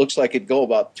airplane that looks like it'd go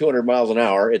about 200 miles an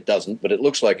hour. It doesn't, but it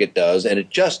looks like it does, and it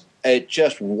just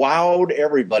wowed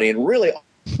everybody. And really,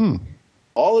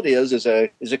 all it is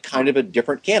a kind of a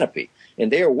different canopy.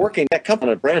 And they are working that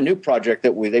company on a brand new project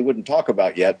that they wouldn't talk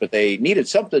about yet, but they needed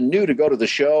something new to go to the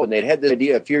show, and they'd had this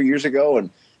idea a few years ago, and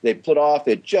they put off.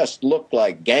 It just looked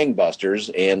like gangbusters,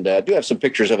 and I do have some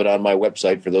pictures of it on my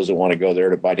website for those that want to go there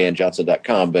to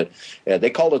buydanjohnson.com. But they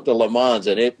called it the Le Mans,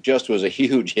 and it just was a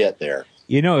huge hit there.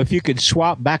 You know, if you could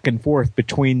swap back and forth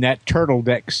between that turtle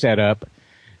deck setup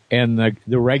and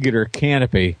the regular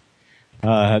canopy,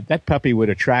 that puppy would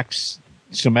attract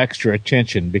some extra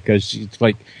attention, because it's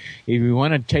like, if you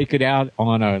want to take it out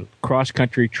on a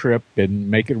cross-country trip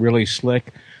and make it really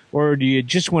slick, or do you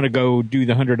just want to go do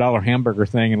the $100 hamburger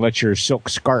thing and let your silk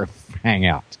scarf hang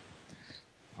out?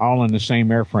 All in the same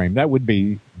airframe. That would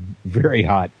be very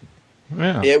hot.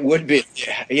 Yeah. It would be,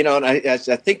 and I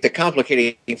think the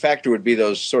complicating factor would be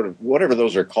those sort of, whatever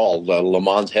those are called, Le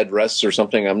Mans headrests or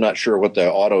something. I'm not sure what the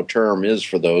auto term is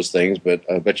for those things, but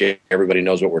I bet you everybody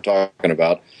knows what we're talking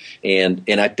about. And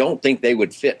I don't think they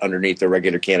would fit underneath the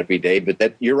regular canopy, Dave,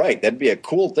 but you're right. That'd be a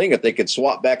cool thing if they could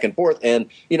swap back and forth. And,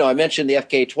 I mentioned the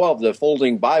FK-12, the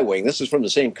folding bi-wing. This is from the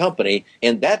same company,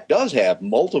 and that does have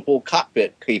multiple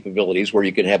cockpit capabilities where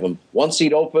you can have them one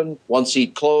seat open, one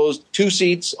seat closed, 2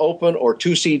 seats open, or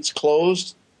 2 seats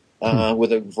closed,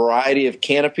 with a variety of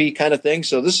canopy kind of thing.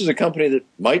 So this is a company that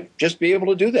might just be able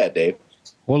to do that, Dave.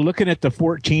 Well, looking at the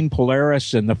 14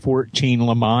 Polaris and the 14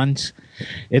 Le Mans,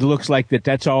 it looks like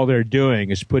that's all they're doing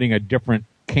is putting a different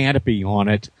canopy on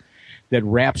it that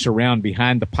wraps around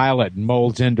behind the pilot and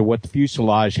molds into what the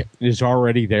fuselage is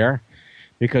already there,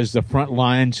 because the front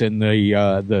lines and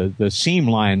the seam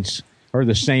lines are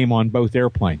the same on both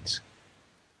airplanes.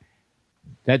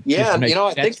 I think you're right. Now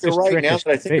that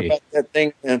I think about that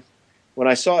thing, and when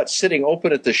I saw it sitting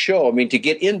open at the show, I mean, to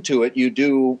get into it,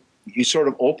 you sort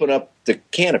of open up the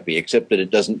canopy, except that it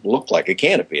doesn't look like a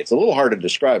canopy. It's a little hard to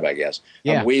describe, I guess.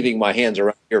 Yeah. I'm waving my hands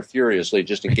around here furiously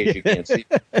just in case you can't see.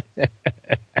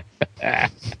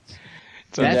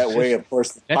 So that way, of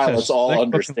course, the pilots all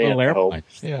understand.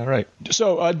 Yeah, right.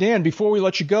 So, Dan, before we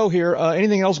let you go here,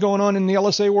 anything else going on in the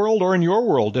LSA world or in your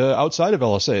world outside of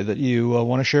LSA that you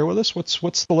want to share with us?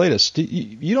 What's the latest?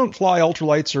 You don't fly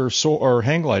ultralights or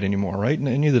hang glide anymore, right?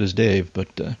 And neither does Dave.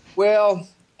 But well,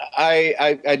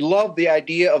 I love the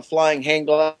idea of flying hang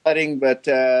gliding, but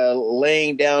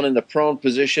laying down in the prone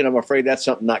position, I'm afraid that's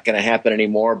something not going to happen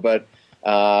anymore. But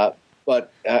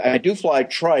I do fly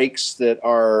trikes that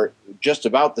are just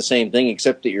about the same thing,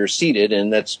 except that you're seated,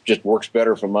 and that's just works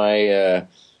better for my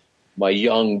my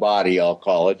young body, I'll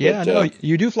call it. Yeah, but, no,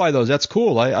 you do fly those. That's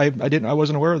cool. I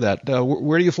wasn't aware of that.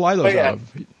 Where do you fly those out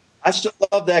of? I still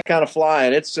love that kind of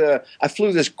flying. It's I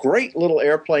flew this great little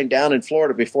airplane down in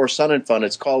Florida before Sun and Fun.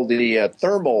 It's called the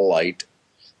Thermal Light,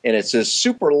 and it's a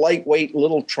super lightweight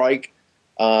little trike.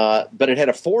 But it had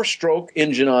a 4-stroke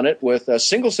engine on it with a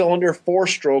single-cylinder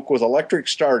 4-stroke with electric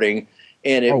starting,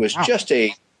 and it was just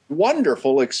a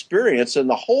wonderful experience. And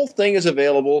the whole thing is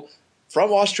available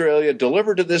from Australia,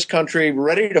 delivered to this country,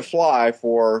 ready to fly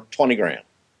for $20,000.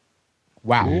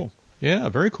 Wow. Cool. Yeah,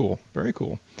 very cool. Very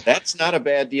cool. That's not a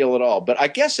bad deal at all. But I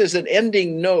guess as an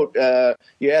ending note,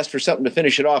 you asked for something to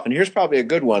finish it off, and here's probably a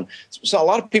good one. So a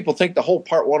lot of people think the whole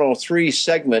Part 103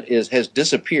 segment has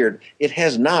disappeared. It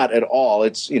has not at all.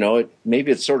 It's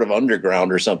maybe it's sort of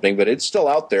underground or something, but it's still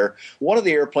out there. One of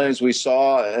the airplanes we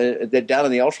saw that down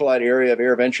in the ultralight area of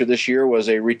AirVenture this year was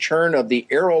a return of the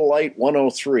Aerolite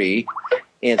 103.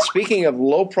 And speaking of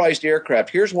low-priced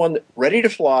aircraft, here's one ready to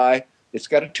fly. It's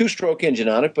got a 2-stroke engine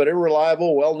on it, but a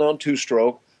reliable, well-known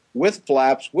 2-stroke with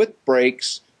flaps, with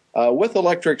brakes, with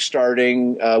electric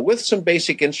starting, with some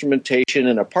basic instrumentation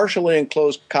and a partially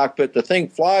enclosed cockpit. The thing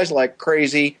flies like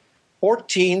crazy.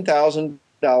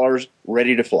 $14,000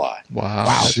 ready to fly.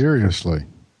 Wow. Seriously.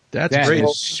 That's great.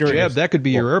 Jeb, that could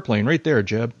be your airplane right there,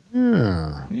 Jeb.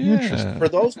 Yeah. Interesting. For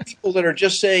those people that are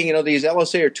just saying, these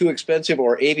LSA are too expensive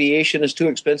or aviation is too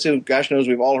expensive, gosh knows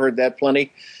we've all heard that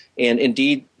plenty. And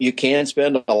indeed, you can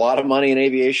spend a lot of money in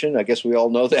aviation. I guess we all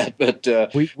know that. But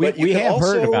we have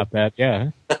heard about that,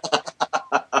 yeah.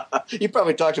 You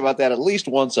probably talked about that at least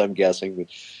once, I'm guessing. But,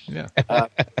 yeah.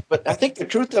 But I think the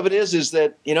truth of it is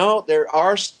that, there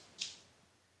are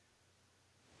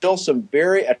still some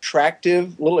very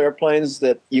attractive little airplanes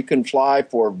that you can fly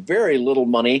for very little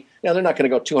money. Now, they're not going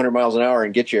to go 200 miles an hour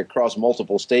and get you across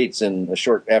multiple states in a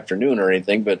short afternoon or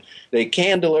anything, but they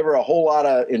can deliver a whole lot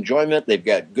of enjoyment. They've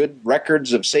got good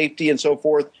records of safety and so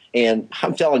forth. And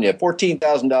I'm telling you,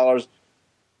 $14,000,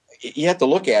 you have to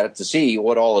look at it to see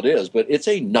what all it is, but it's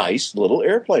a nice little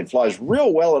airplane. Flies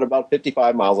real well at about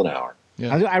 55 miles an hour.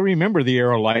 Yeah. I remember the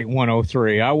Aerolite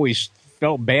 103. I always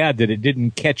felt bad that it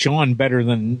didn't catch on better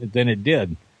than it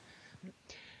did.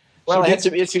 Well, I had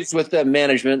some issues with the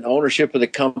management, ownership of the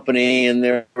company, and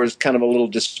there was kind of a little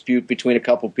dispute between a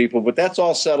couple of people. But that's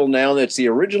all settled now. That's the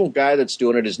original guy that's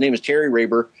doing it. His name is Terry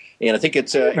Raber, and I think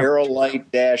it's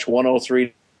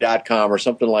Aerolite-103.com or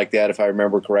something like that, if I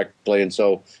remember correctly. And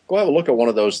so go have a look at one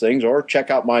of those things or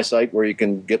check out my site where you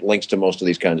can get links to most of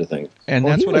these kinds of things. And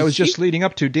that's what I was just leading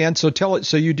up to, Dan. So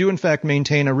so you do, in fact,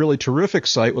 maintain a really terrific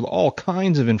site with all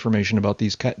kinds of information about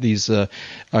these categories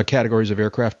of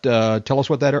aircraft. Tell us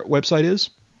what that website is.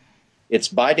 It's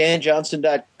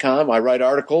bydanjohnson.com. I write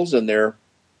articles, and they're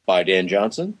by Dan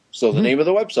Johnson. So the name of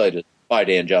the website is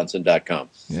bydanjohnson.com.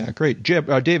 Yeah, great.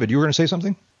 David, you were going to say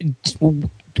something?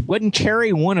 Wasn't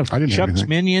Cherry one of Chuck's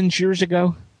minions years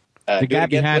ago? The guy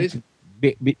behind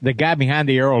the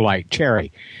Aerolite,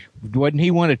 Cherry. Wasn't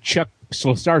he one of Chuck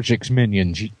Slasarchik's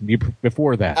minions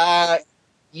before that?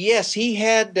 Yes, he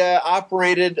had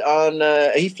operated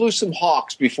on. He flew some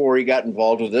Hawks before he got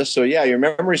involved with this. So yeah, your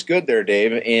memory's good there,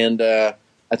 Dave. And I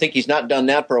think he's not done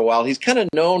that for a while. He's kind of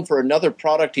known for another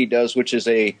product he does, which is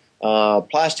a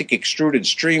plastic extruded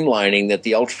streamlining that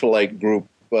the Ultralight group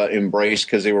embraced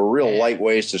because they were real light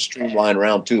ways to streamline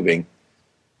round tubing.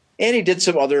 And he did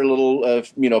some other little,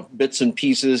 bits and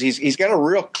pieces. He's got a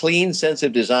real clean sense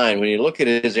of design. When you look at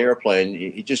his airplane,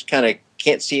 you just kind of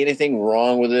can't see anything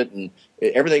wrong with it, and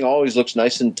everything always looks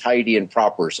nice and tidy and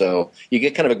proper. So you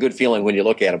get kind of a good feeling when you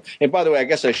look at him. And by the way, I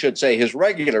guess I should say his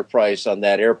regular price on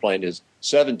that airplane is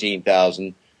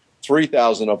 $17,000.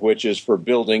 $3,000 of which is for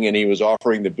building, and he was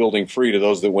offering the building free to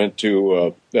those that went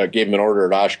to gave him an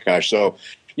order at Oshkosh. So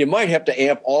you might have to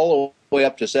amp all the way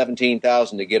up to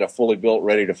 $17,000 to get a fully built,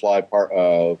 ready to fly Part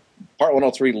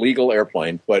 103 legal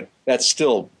airplane. But that's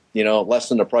still less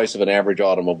than the price of an average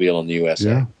automobile in the USA.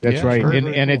 Yeah, that's right,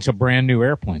 and it's a brand new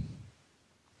airplane,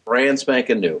 brand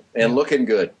spanking new and looking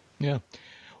good. Yeah.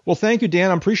 Well, thank you,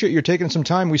 Dan. I appreciate you taking some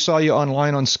time. We saw you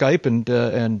online on Skype and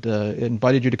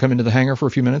invited you to come into the hangar for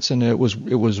a few minutes, and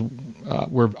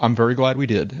I'm very glad we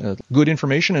did. Good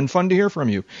information and fun to hear from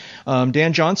you.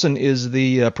 Dan Johnson is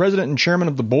the president and chairman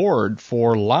of the board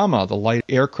for LAMA, the Light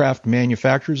Aircraft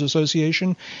Manufacturers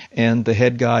Association, and the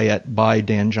head guy at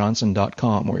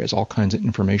buydanjohnson.com, where he has all kinds of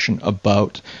information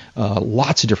about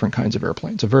lots of different kinds of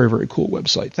airplanes. A very, very cool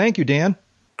website. Thank you, Dan.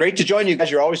 Great to join you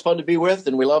guys. You're always fun to be with,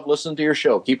 and we love listening to your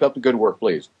show. Keep up the good work,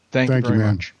 please. Thank you very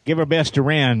much. Give our best to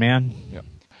Rand, man. Yep.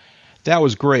 That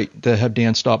was great to have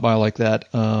Dan stop by like that.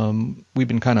 We've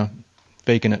been kind of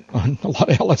faking it on a lot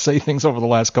of LSA things over the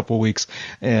last couple of weeks,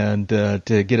 and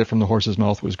to get it from the horse's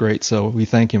mouth was great. So we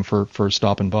thank him for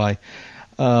stopping by.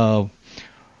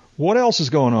 What else is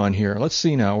going on here? Let's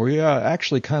see now. We are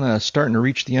actually kind of starting to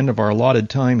reach the end of our allotted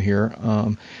time here.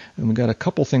 And we've got a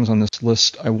couple things on this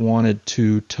list I wanted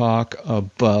to talk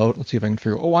about. Let's see if I can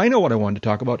figure out. Oh, I know what I wanted to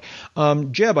talk about.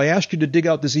 Jeb, I asked you to dig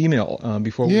out this email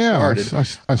before we started.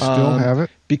 I still have it.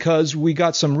 Because we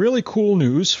got some really cool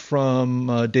news from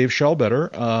Dave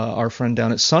Schellbetter, our friend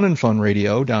down at Sun and Fun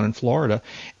Radio down in Florida,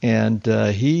 and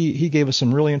he gave us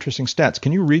some really interesting stats.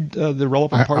 Can you read the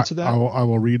relevant parts of that? I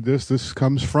will read this. This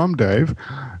comes from Dave.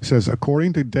 It says,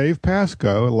 according to Dave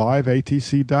Pasco,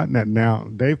 liveatc.net. Now,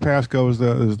 Dave Pasco is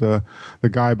the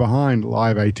guy behind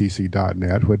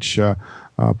liveatc.net, which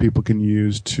people can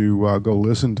use to go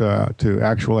listen to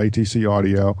actual ATC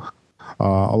audio.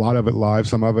 A lot of it live,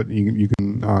 some of it you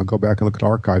can go back and look at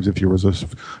archives if there was a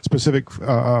specific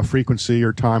frequency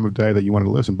or time of day that you wanted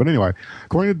to listen. But anyway,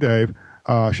 according to Dave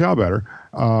Schellbetter,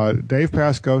 Dave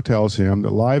Pasco tells him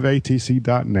that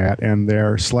liveatc.net and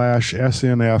their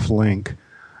 /SNF link,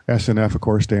 SNF of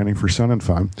course standing for Sun and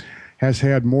Fun, has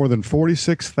had more than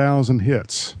 46,000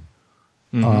 hits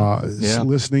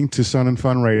listening to Sun and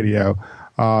Fun Radio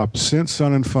since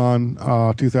Sun and Fun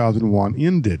 2001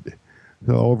 ended.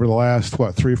 So over the last,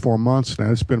 3 or 4 months now,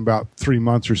 it's been about 3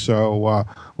 months or so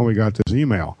when we got this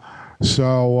email.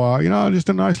 So, just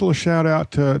a nice little shout out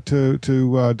to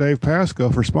Dave Pasco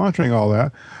for sponsoring all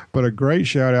that, but a great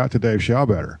shout out to Dave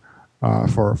Schellbetter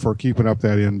for keeping up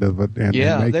that end of it and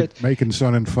making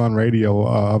Sun and Fun Radio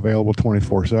available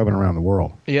 24/7 around the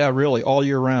world. Yeah, really, all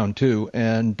year round too,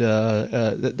 and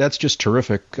that's just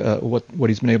terrific. What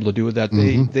he's been able to do with that.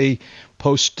 They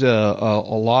post a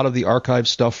lot of the archive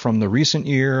stuff from the recent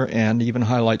year and even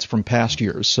highlights from past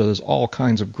years. So there's all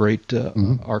kinds of great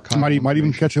archive. Might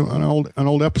even catch an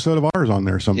old episode of ours on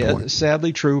there some point. Yeah,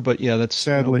 sadly true, but that's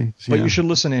sadly. But you should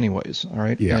listen anyways. All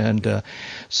right. Yeah. And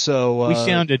so we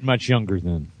sounded much younger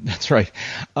then. That's right.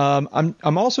 I'm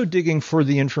also digging for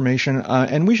the information,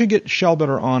 and we should get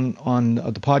Schellbetter on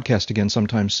the podcast again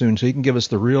sometime soon, so he can give us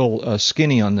the real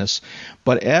skinny on this.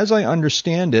 But as I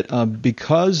understand it,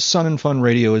 because Sun and Fun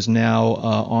Radio is now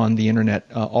on the internet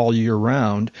all year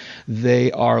round, they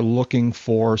are looking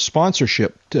for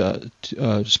sponsorship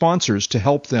sponsors to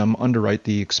help them underwrite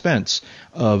the expense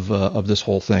of this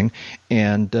whole thing,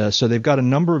 and so they've got a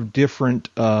number of different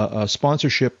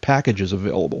sponsorship packages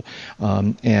available.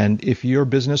 And if your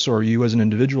business or you as an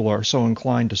individual are so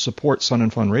inclined to support Sun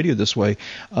and Fun Radio this way,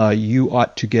 you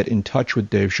ought to get in touch with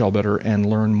Dave Schellbetter and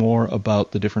learn more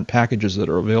about the different packages that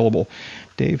are available.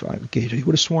 Dave, you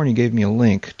would have sworn you gave me a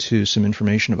link to some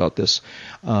information about this.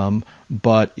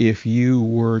 But if you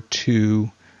were to,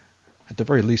 at the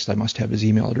very least, I must have his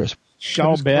email address.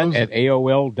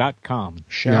 Schellbet@AOL.com.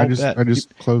 I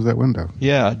just closed that window.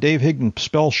 Yeah, Dave Higdon,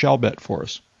 spell Schellbet for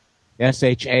us.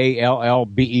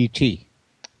 SHALLBET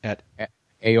at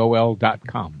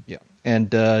AOL.com. Yeah.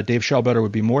 And Dave Schellbetter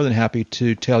would be more than happy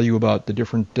to tell you about the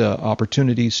different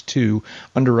opportunities to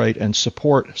underwrite and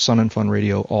support Sun and Fun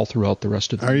Radio all throughout the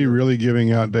rest of the year. Are you really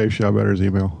giving out Dave Schellbetter's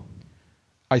email?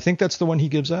 I think that's the one he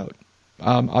gives out.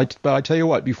 But I tell you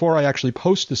what, before I actually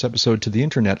post this episode to the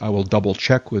internet, I will double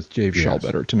check with Dave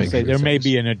Schellbetter to make sure. There may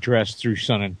be an address through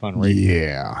Sun and Fun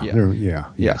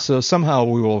Radio. Yeah. So somehow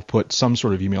we will put some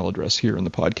sort of email address here in the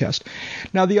podcast.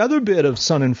 Now, the other bit of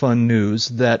Sun and Fun news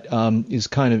that is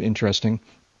kind of interesting.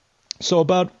 So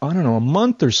about, a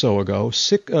month or so ago,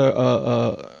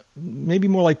 maybe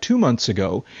more like 2 months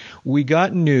ago, we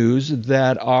got news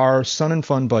that our Sun and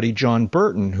Fun buddy John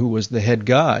Burton, who was the head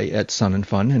guy at Sun and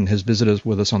Fun and has visited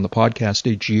with us on the podcast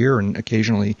each year and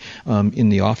occasionally in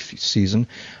the off season,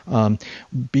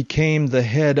 became the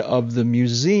head of the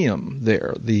museum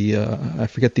there. I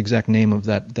forget the exact name of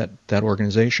that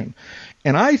organization.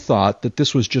 And I thought that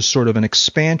this was just sort of an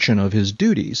expansion of his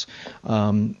duties.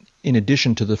 in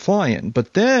addition to the fly-in.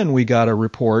 But then we got a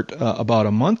report about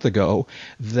a month ago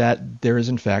that there is,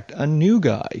 in fact, a new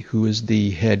guy who is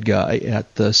the head guy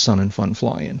at the Sun and Fun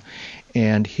fly-in.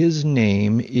 And his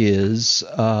name is,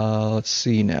 let's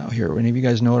see now here. Any of you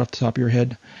guys know it off the top of your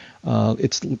head?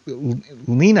 It's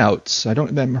Leanouts.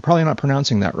 I'm probably not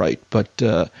pronouncing that right, but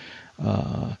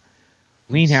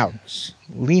Leanouts.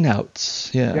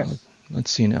 Leanouts. Yeah. Yes.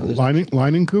 Let's see now.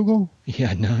 Leinenkugel?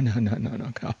 Yeah, no.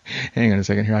 Hang on a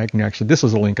second here. I can actually. This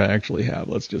is a link I actually have.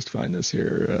 Let's just find this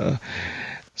here.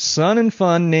 Sun and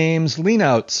Fun names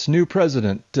Leanouts new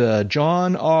president,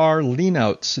 John R.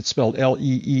 Leanouts. It's spelled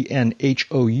Leenhouts,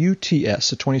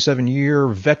 a 27-year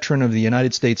veteran of the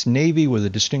United States Navy with a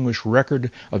distinguished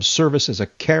record of service as a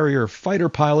carrier fighter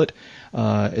pilot,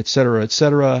 et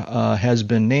cetera, has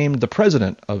been named the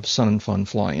president of Sun and Fun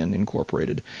Fly-In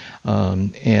Incorporated.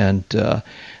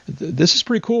 This is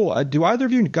pretty cool. Do either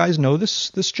of you guys know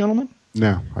this gentleman?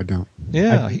 No, I don't.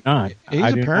 Yeah, He's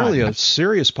apparently a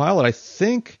serious pilot. I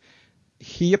think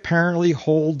he apparently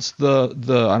holds the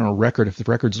I don't know, record, if the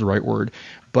record's the right word,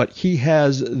 but he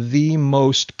has the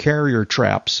most carrier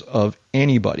traps of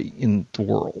anybody in the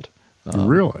world.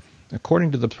 Really?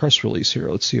 According to the press release here,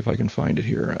 let's see if I can find it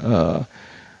here.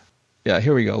 Yeah,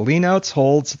 here we go. Leanouts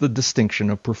holds the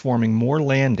distinction of performing more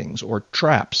landings or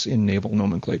traps in naval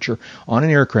nomenclature on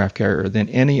an aircraft carrier than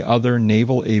any other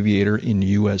naval aviator in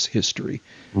U.S. history.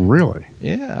 Really?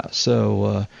 Yeah.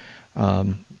 So,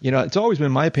 it's always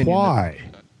been my opinion. Why?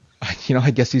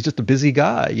 I guess he's just a busy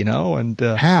guy, and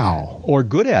how or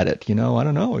good at it. I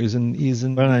don't know. He's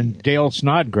in. Well, and Dale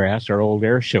Snodgrass, our old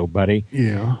air show buddy.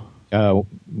 Yeah.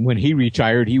 When he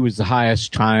retired, he was the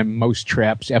highest time most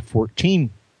traps F-14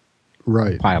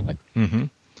 pilot. Mm-hmm.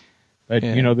 But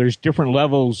there's different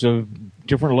levels, and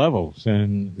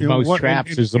the most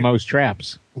traps is the most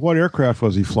traps. What aircraft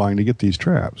was he flying to get these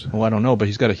traps? Well, I don't know, but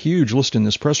he's got a huge list in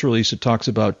this press release. It talks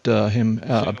about him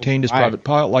obtained his private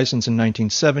pilot license in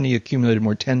 1970, accumulated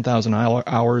more 10,000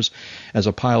 hours as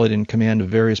a pilot in command of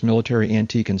various military,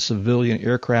 antique, and civilian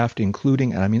aircraft,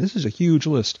 including, and I mean, this is a huge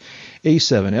list,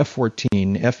 A-7,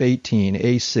 F-14, F-18,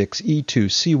 A-6, E-2,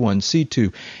 C-1,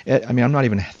 C-2. I mean, I'm not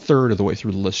even a third of the way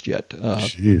through the list yet.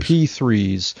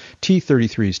 P-3s,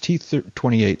 T-33s,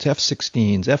 T-28s,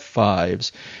 F-16s,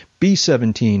 F-5s,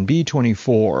 B-17,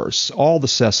 B-24s, all the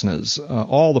Cessnas,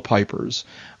 all the Pipers.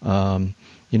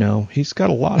 He's got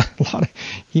a lot of,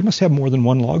 he must have more than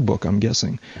one logbook, I'm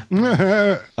guessing.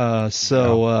 Quite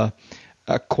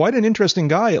an interesting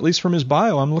guy, at least from his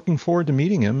bio. I'm looking forward to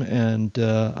meeting him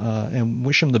and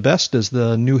wish him the best as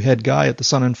the new head guy at the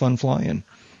Sun and Fun Fly-In.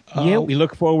 We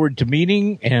look forward to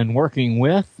meeting and working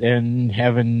with and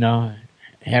having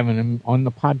him on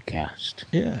the podcast.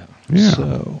 Yeah.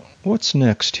 So what's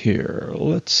next here?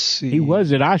 Let's see. He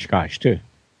was at Oshkosh too.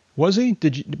 Was he?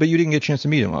 But you didn't get a chance to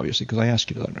meet him, obviously, because I asked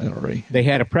you that already. They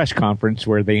had a press conference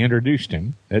where they introduced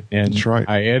him, and That's right.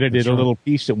 I edited a little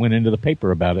piece that went into the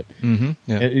paper about it. Mm-hmm.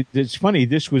 Yeah. It's funny.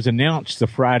 This was announced the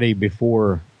Friday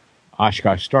before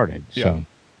Oshkosh started. Yeah. So.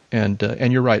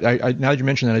 And you're right. I now that you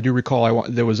mention that, I do recall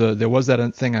there was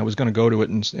that thing. I was going to go to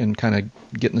it and kind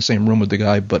of get in the same room with the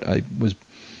guy, but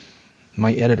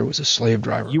my editor was a slave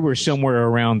driver. You were somewhere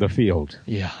around the field.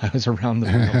 Yeah, I was around the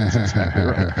field. That's exactly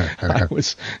right. I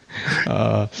was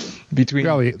between.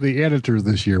 Well, the editor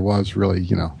this year was really,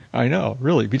 I know,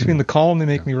 really, between the column they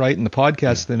make me write and the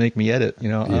podcast they make me edit.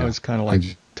 I was kind of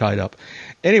tied up.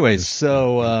 Anyways,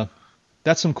 so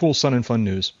that's some cool Sun and Fun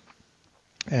news,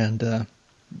 and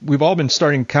we've all been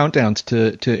starting countdowns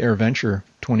to AirVenture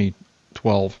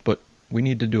 2012, but we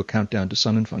need to do a countdown to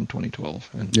Sun and Fun 2012.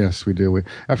 Yes, we do. We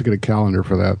have to get a calendar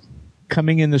for that.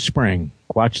 Coming in the spring.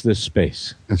 Watch this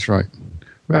space. That's right.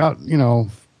 About,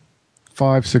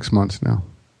 5-6 months now.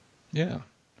 Yeah.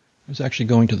 I was actually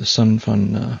going to the Sun and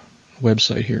Fun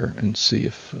website here and see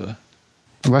if... well,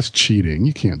 that's cheating.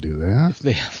 You can't do that. If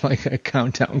they have like a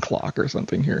countdown clock or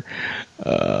something here.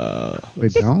 They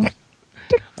don't?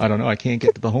 I don't know. I can't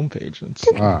get to the homepage.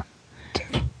 Yeah.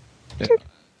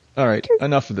 All right.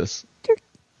 Enough of this.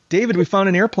 David, we found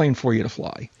an airplane for you to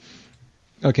fly.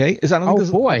 Okay? I don't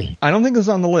think this is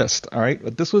on the list. All right?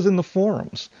 But this was in the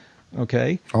forums.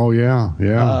 Okay? Oh, yeah.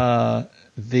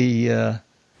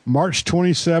 March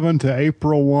 27 to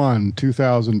April 1,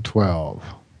 2012.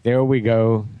 There we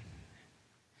go.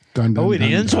 Dun, dun, it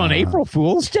ends on April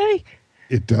Fool's Day?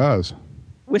 It does.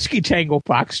 Whiskey Tango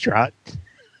Foxtrot.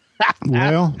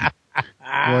 Well.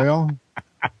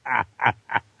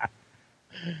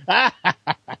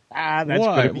 That's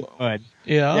going to be fun.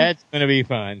 Yeah. That's going to be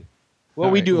fun. Well,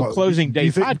 we do a closing day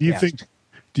podcast.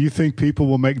 Do you think people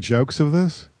will make jokes of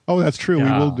this? Oh, that's true. No.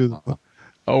 We will do that.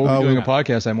 Oh, we're doing a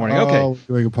podcast that morning. Okay. Oh,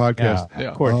 we're doing a podcast. Yeah,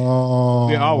 of course. Oh,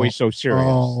 We're always so serious.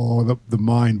 Oh, the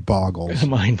mind boggles. The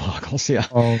mind boggles, yeah.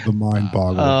 Oh, the mind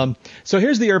boggles. So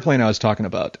here's the airplane I was talking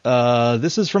about.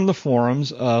 This is from the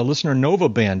forums. Listener Nova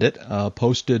Bandit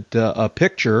posted a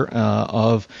picture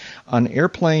of an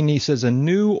airplane. He says a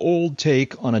new old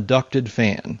take on a ducted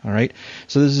fan. All right.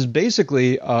 So this is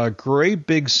basically a great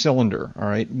big cylinder. All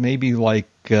right. Maybe like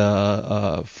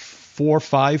 4 or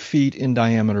 5 feet in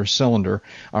diameter cylinder,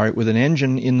 all right, with an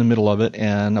engine in the middle of it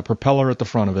and a propeller at the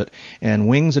front of it and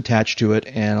wings attached to it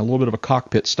and a little bit of a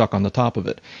cockpit stuck on the top of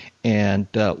it. And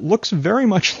looks very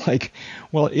much like,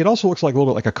 well, it also looks like a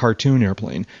little bit like a cartoon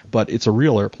airplane, but it's a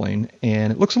real airplane.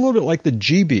 And it looks a little bit like the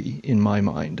GB in my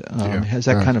mind. It has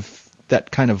that kind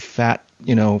of fat,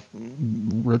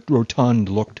 rotund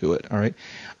look to it, all right?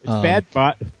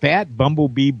 Fat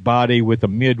bumblebee body with a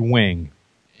mid-wing.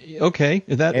 Okay,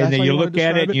 and then you look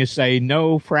at it and you say,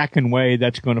 "No fracking way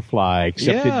that's going to fly."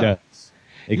 Except it does.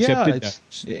 It does.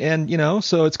 And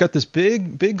so it's got this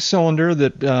big cylinder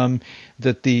that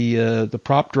the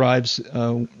prop drives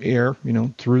air,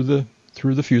 through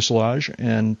the fuselage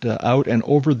and out and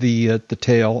over the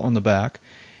tail on the back.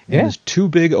 And there's 2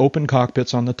 big open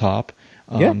cockpits on the top.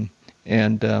 And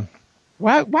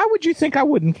why would you think I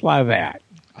wouldn't fly that?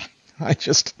 I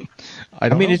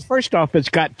don't know. First off, it's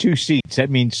got 2 seats. That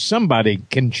means somebody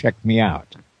can check me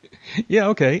out. Yeah,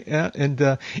 okay. And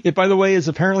it, by the way, is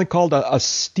apparently called a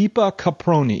Stipa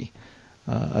Caproni.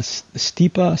 A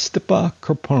Stipa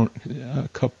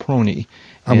Caproni.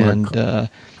 I'm going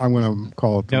to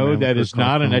call it. No, that is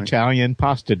not an Italian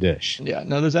pasta dish. Yeah,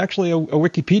 no, there's actually a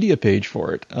Wikipedia page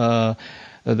for it. The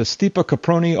Stipa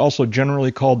Caproni, also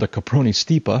generally called the Caproni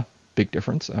Stipa. Big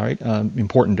difference, all right,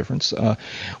 important difference, it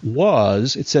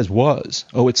says was,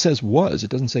 it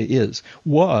doesn't say is,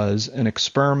 was an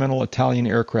experimental Italian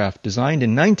aircraft designed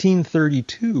in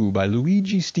 1932 by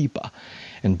Luigi Stipa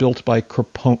and built by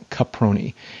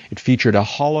Caproni. It featured a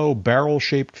hollow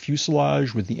barrel-shaped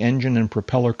fuselage with the engine and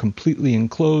propeller completely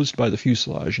enclosed by the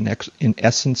fuselage. In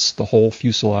essence, the whole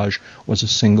fuselage was a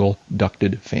single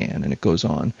ducted fan, and it goes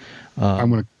on.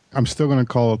 I'm still going to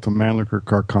call it the Mannlicher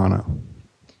Carcano.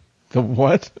 The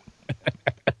what?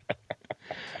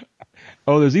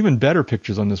 Oh, there's even better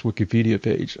pictures on this Wikipedia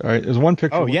page. All right, there's one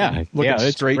picture.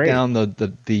 Looking straight down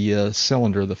the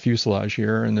cylinder, the fuselage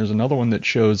here, and there's another one that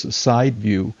shows a side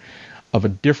view of a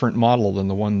different model than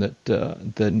the one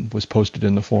that was posted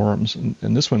in the forums,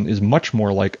 and this one is much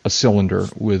more like a cylinder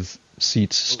with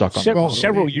seats stuck on it.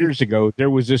 Several years ago, there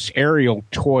was this aerial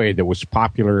toy that was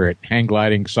popular at hang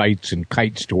gliding sites and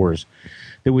kite stores.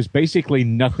 There was basically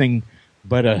nothing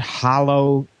but a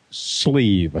hollow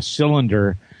sleeve, a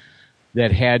cylinder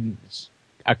that had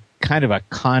a kind of a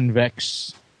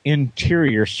convex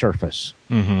interior surface.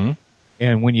 Mm-hmm.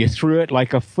 And when you threw it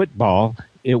like a football,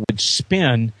 it would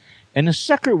spin, and the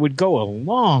sucker would go a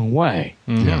long way.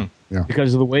 Mm-hmm. Yeah.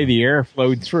 Because of the way the air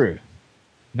flowed through.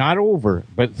 Not over,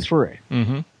 but through.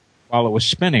 Mm-hmm. While it was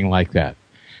spinning like that.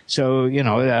 So,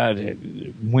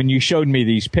 when you showed me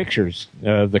these pictures,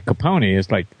 the Capone, it's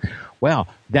like, wow,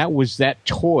 that was that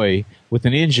toy with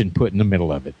an engine put in the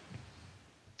middle of it.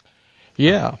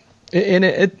 Yeah. And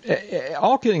it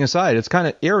all kidding aside, it's kind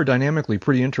of aerodynamically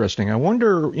pretty interesting. I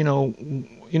wonder,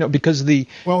 because the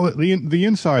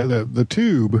inside, the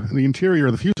tube, the interior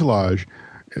of the fuselage,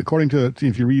 according to,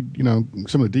 if you read,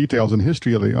 some of the details and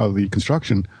history of the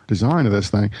construction design of this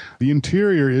thing, the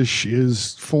interior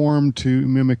is formed to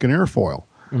mimic an airfoil.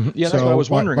 Mm-hmm. Yeah, that's what I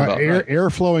was wondering about. Air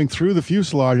flowing through the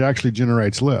fuselage actually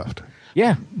generates lift.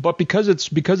 Yeah, but because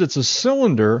it's a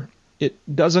cylinder, it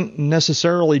doesn't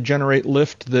necessarily generate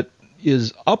lift that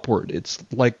is upward. It's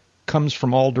like comes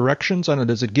from all directions, and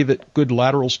does it give it good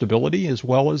lateral stability as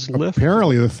well as lift?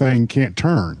 Apparently, the thing can't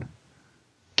turn.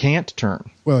 Can't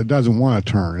turn. Well, it doesn't want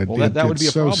to turn. That would be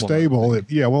a problem. It's so stable.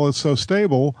 It's so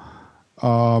stable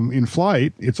in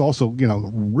flight. It's also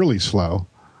really slow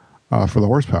for the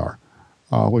horsepower.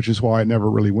 Which is why it never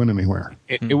really went anywhere.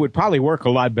 It would probably work a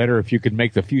lot better if you could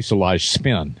make the fuselage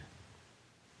spin.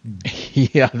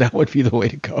 Yeah, that would be the way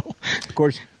to go. Of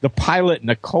course, the pilot and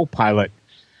the co-pilot,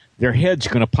 their head's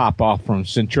going to pop off from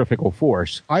centrifugal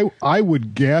force. I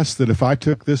would guess that if I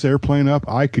took this airplane up,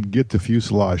 I could get the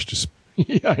fuselage to spin.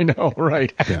 Yeah, I know,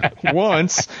 right. Yeah.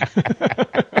 Once.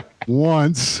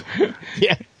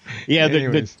 Yeah.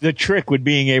 The trick would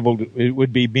be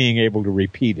being able to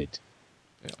repeat it.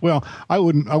 Well, I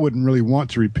wouldn't really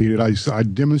want to repeat it.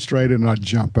 I'd demonstrate it and I'd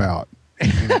jump out,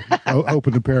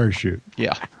 open the parachute.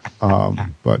 Yeah.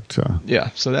 Yeah.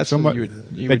 So that's somebody.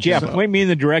 You but Jeff, point me in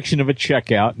the direction of a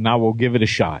checkout, and I will give it a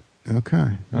shot.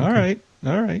 Okay. All right.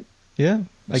 Yeah.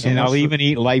 And I'll even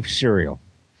eat Life cereal.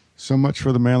 So much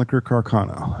for the Mannlicher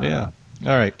Carcano. Yeah.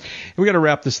 All right. We got to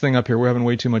wrap this thing up here. We're having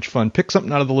way too much fun. Pick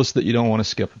something out of the list that you don't want to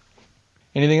skip.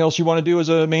 Anything else you want to do as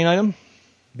a main item?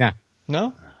 Nah.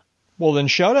 No? Well, then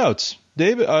shout-outs.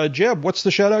 David, Jeb, what's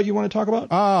the shout-out you want to talk about?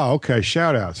 Ah, okay.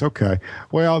 Shout-outs. Okay.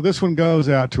 Well, this one goes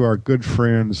out to our good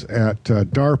friends at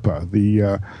DARPA,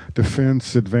 the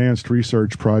Defense Advanced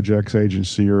Research Projects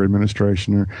Agency or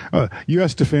Administration, or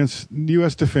U.S. Defense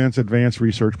Advanced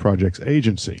Research Projects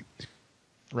Agency.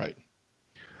 Right.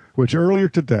 Which earlier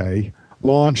today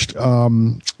launched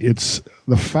it's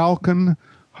the Falcon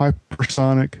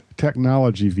Hypersonic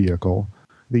Technology Vehicle,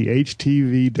 the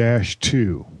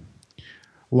HTV-2.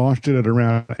 Launched it at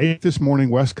around 8 this morning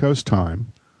West Coast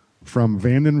time from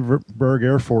Vandenberg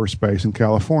Air Force Base in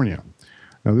California.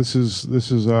 Now, this is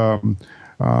a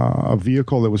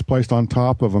vehicle that was placed on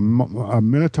top of a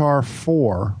Minotaur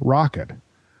 4 rocket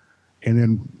and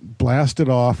then blasted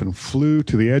off and flew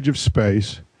to the edge of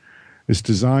space. It's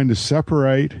designed to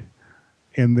separate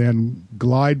and then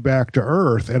glide back to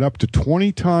Earth at up to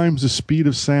 20 times the speed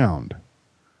of sound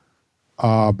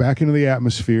back into the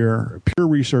atmosphere. Pure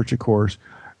research, of course.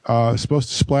 Supposed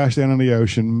to splash down in the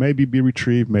ocean, maybe be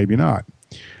retrieved, maybe not.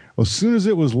 Well, as soon as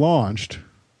it was launched,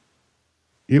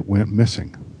 it went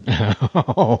missing.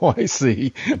 Oh, I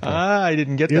see. I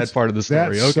didn't get that part of the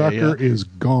story. That sucker is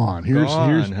gone. Here's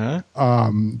huh?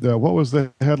 What was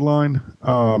the headline?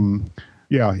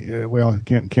 Well,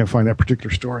 can't find that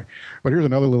particular story. But here's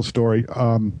another little story.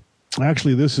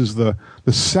 Actually, this is the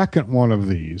second one of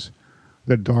these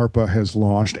that DARPA has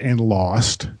launched and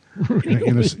lost. Really?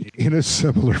 in a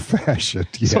similar fashion.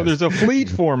 Yes. So there's a fleet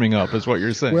forming up, is what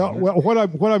you're saying. Well,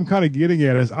 what I'm kind of getting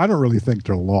at is I don't really think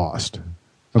they're lost.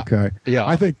 Okay. Yeah.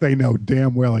 I think they know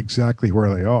damn well exactly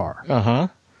where they are. Uh-huh.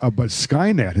 But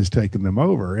Skynet has taken them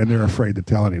over, and they're afraid to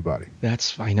tell anybody.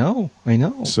 I know.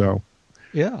 So,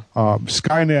 yeah.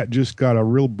 Skynet just got a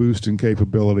real boost in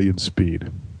capability and speed.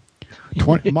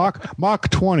 Mach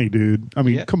 20, dude. I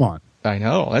mean, come on. I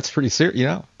know. That's pretty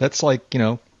serious. That's like,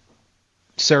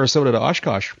 Sarasota to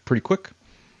Oshkosh pretty quick.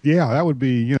 Yeah, that would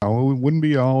be, it wouldn't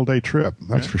be an all-day trip.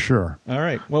 That's for sure. All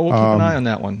right. Well, we'll keep an eye on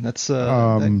that one. That's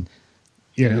all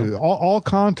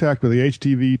contact with the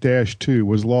HTV-2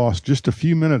 was lost just a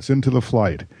few minutes into the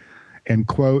flight, and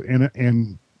quote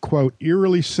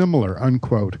eerily similar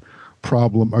unquote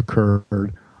problem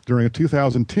occurred during a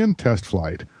 2010 test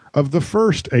flight of the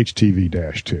first HTV-2.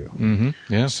 Mm-hmm.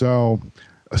 Yeah. So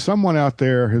someone out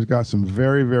there has got some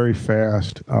very, very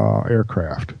fast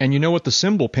aircraft. And you know what the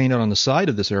symbol painted on the side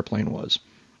of this airplane was?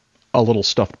 A little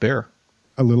stuffed bear.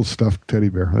 A little stuffed teddy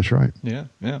bear. That's right. Yeah.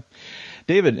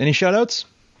 David, any shout-outs?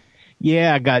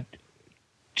 Yeah, I got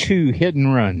 2 hit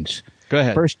and runs. Go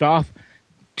ahead. First off,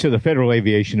 to the Federal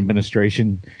Aviation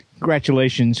Administration,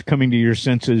 congratulations coming to your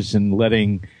senses and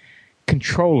letting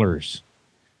controllers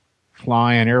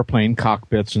fly in airplane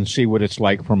cockpits and see what it's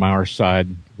like from our side.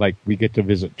 Like, we get to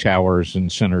visit towers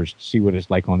and centers to see what it's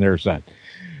like on their side.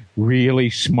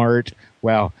 Really smart.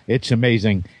 Wow, it's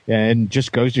amazing. And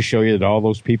just goes to show you that all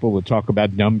those people that talk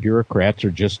about dumb bureaucrats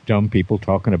are just dumb people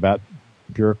talking about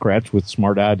bureaucrats with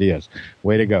smart ideas.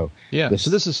 Way to go. Yeah, so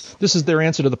this is their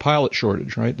answer to the pilot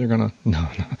shortage, right? They're going to... No.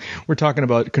 We're talking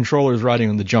about controllers riding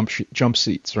on the jump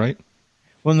seats, right?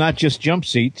 Well, not just jump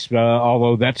seats,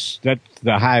 although that's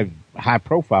the high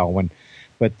profile one.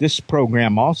 But this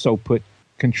program also put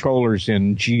controllers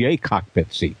in GA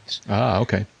cockpit seats. Ah,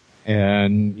 okay.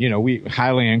 And, we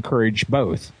highly encourage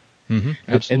both. Mm-hmm,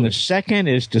 absolutely. And the second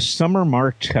is to Summer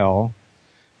Martell,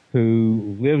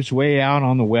 who lives way out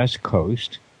on the West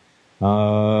Coast.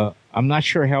 I'm not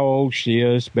sure how old she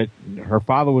is, but her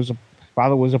father was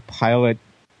a pilot.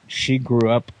 She grew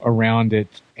up around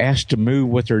it, asked to move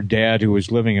with her dad, who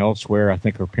was living elsewhere. I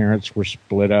think her parents were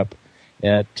split up.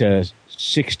 At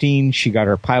 16, she got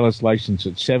her pilot's license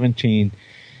at 17,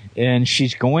 and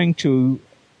she's going to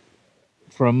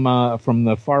from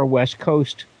the far West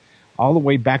Coast all the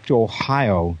way back to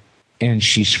Ohio, and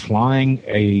she's flying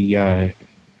a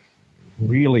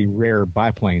really rare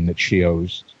biplane that she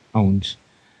owns,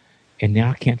 and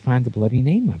now I can't find the bloody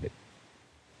name of it.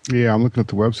 Yeah, I'm looking at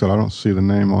the website. I don't see the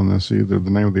name on this either, the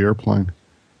name of the airplane.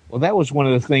 Well, that was one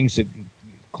of the things that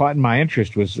caught my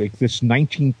interest, was like this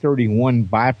 1931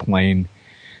 biplane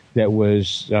that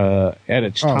was at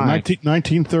its time.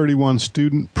 1931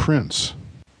 Student Prince.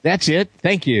 That's it.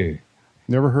 Thank you.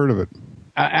 Never heard of it.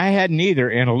 I hadn't either,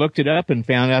 and I looked it up and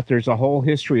found out there's a whole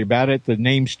history about it. The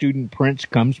name Student Prince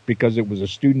comes because it was a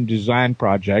student design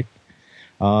project.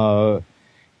 Anyway,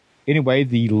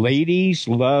 the ladies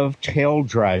love tail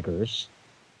draggers.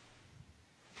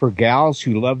 For gals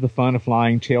who love the fun of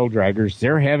flying tail draggers,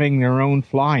 they're having their own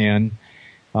fly-in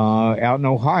out in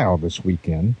Ohio this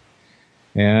weekend.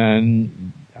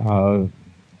 And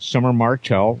Summer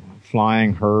Martell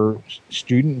flying her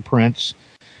student prince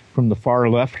from the far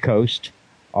left coast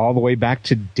all the way back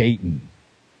to Dayton,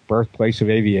 birthplace of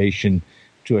aviation,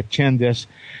 to attend this.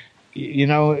 You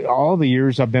know, all the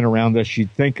years I've been around this,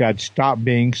 you'd think I'd stop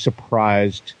being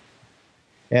surprised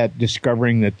at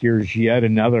discovering that there's yet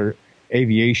another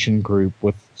aviation group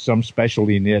with some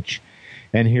specialty niche.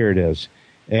 And here it is.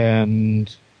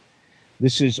 And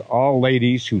this is all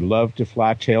ladies who love to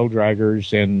fly tail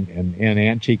draggers and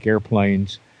antique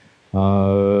airplanes.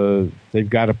 They've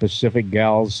got a Pacific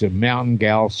gals, a mountain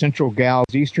gals, central gals,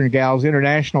 eastern gals,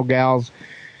 international gals.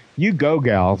 You go,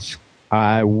 gals.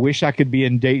 I wish I could be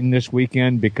in Dayton this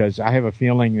weekend because I have a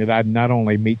feeling that I'd not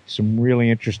only meet some really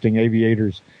interesting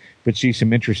aviators, but see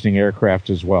some interesting aircraft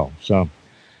as well. So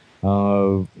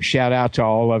shout out to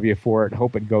all of you for it.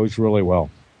 Hope it goes really well.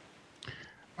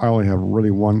 I only have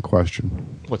really one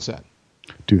question. What's that?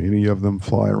 Do any of them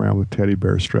fly around with teddy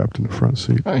bears strapped in the front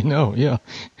seat? I know, yeah.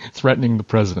 Threatening the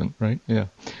president, right? Yeah.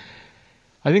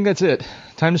 I think that's it.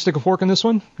 Time to stick a fork in this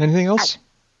one? Anything else?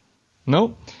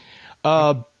 No?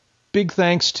 Big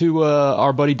thanks to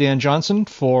our buddy Dan Johnson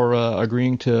for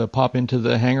agreeing to pop into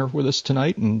the hangar with us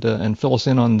tonight and fill us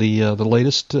in on the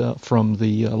latest from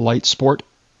the light sport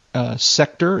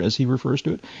sector, as he refers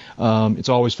to it. It's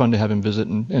always fun to have him visit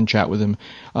and chat with him.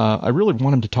 I really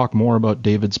want him to talk more about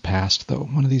David's past, though.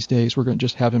 One of these days, we're going to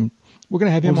just have him. We're going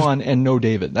to have him on and know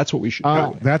David. That's what we should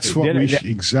do. That's what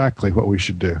exactly what we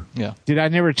should do. Yeah. Did I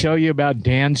never tell you about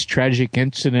Dan's tragic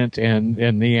incident and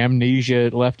the amnesia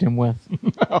it left him with?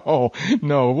 Oh,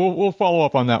 no. We'll follow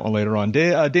up on that one later on.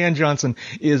 Dan Johnson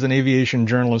is an aviation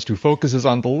journalist who focuses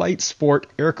on the light sport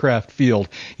aircraft field.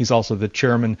 He's also the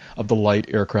chairman of the Light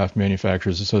Aircraft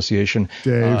Manufacturers Association.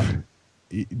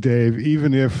 Dave,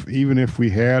 even if we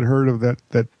had heard of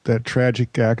that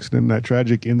tragic accident, that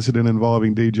tragic incident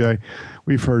involving DJ,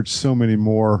 we've heard so many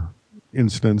more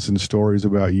incidents and stories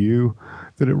about you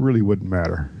that it really wouldn't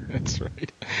matter. That's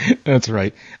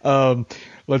right.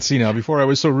 Let's see now. Before I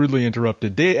was so rudely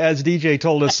interrupted, as DJ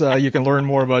told us, you can learn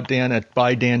more about Dan at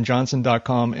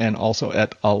bydanjohnson.com and also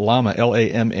at lama.bz.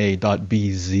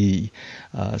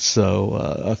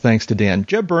 So thanks to Dan.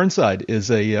 Jeb Burnside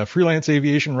is a freelance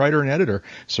aviation writer and editor,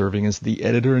 serving as the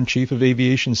editor-in-chief of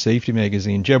Aviation Safety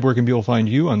Magazine. Jeb, where can people find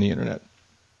you on the internet?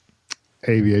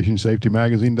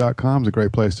 AviationSafetyMagazine.com is a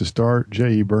great place to start.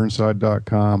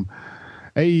 JEBurnside.com,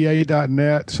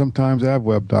 AEA.net, sometimes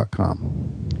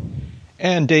avweb.com.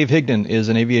 And Dave Higdon is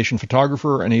an aviation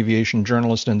photographer, an aviation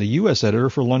journalist, and the U.S. editor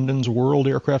for London's World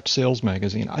Aircraft Sales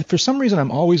magazine. For some reason,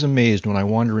 I'm always amazed when I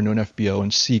wander into an FBO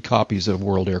and see copies of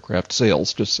World Aircraft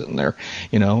Sales just sitting there,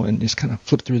 and just kind of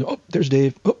flip through. Oh, there's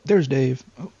Dave. Oh, there's Dave.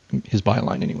 Oh, his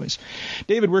byline, anyways.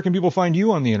 David, where can people find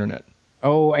you on the internet?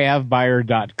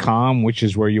 avbuyer.com, which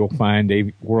is where you'll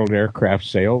find World Aircraft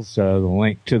Sales, the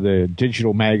link to the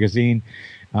digital magazine.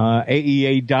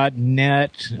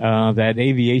 AEA.net, that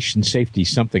aviation safety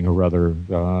something or other.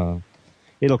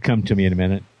 It'll come to me in a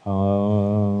minute.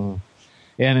 And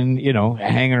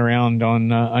hanging around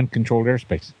on uncontrolled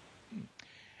airspace.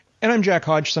 And I'm Jack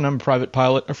Hodgson. I'm a private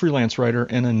pilot, a freelance writer,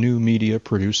 and a new media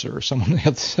producer. Someone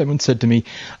said to me,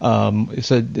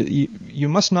 you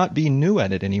must not be new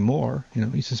at it anymore.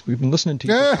 He says, we've been listening to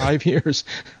you for 5 years.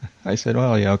 I said,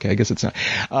 well, yeah, okay, I guess it's not.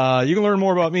 You can learn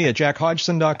more about me at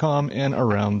jackhodgson.com and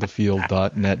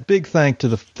aroundthefield.net. Big thanks to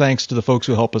the folks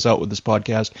who help us out with this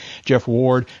podcast. Jeff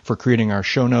Ward for creating our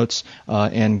show notes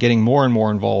and getting more and more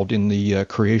involved in the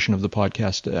creation of the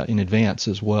podcast in advance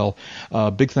as well.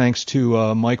 Big thanks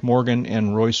to Mike Morgan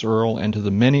and Royce Earl and to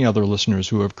the many other listeners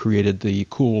who have created the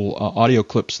cool audio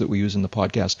clips that we use in the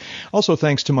podcast. Also,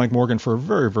 thanks to Mike Morgan for a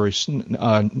very, very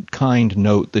kind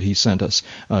note that he sent us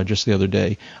just the other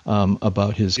day.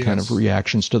 About his kind of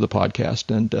reactions to the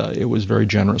podcast, and it was very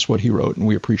generous what he wrote, and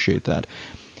we appreciate that.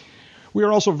 We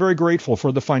are also very grateful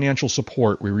for the financial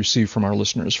support we receive from our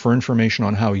listeners. For information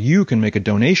on how you can make a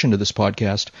donation to this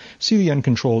podcast, see the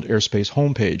Uncontrolled Airspace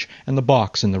homepage and the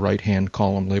box in the right-hand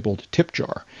column labeled Tip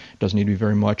Jar. It doesn't need to be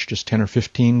very much, just $10 or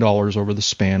 $15 over the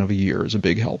span of a year is a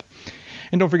big help.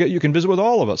 And don't forget, you can visit with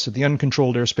all of us at the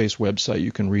Uncontrolled Airspace website.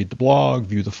 You can read the blog,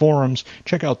 view the forums,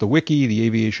 check out the wiki, the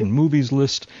aviation movies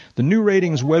list, the new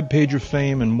ratings webpage of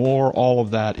fame, and more. All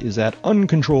of that is at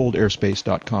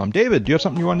uncontrolledairspace.com. David, do you have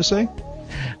something you wanted to say?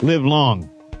 Live long,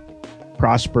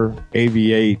 prosper,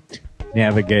 aviate,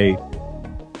 navigate,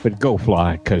 but go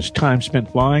fly, because time spent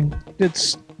flying,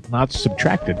 it's not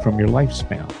subtracted from your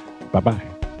lifespan. Bye-bye.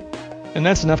 And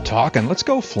that's enough talking. Let's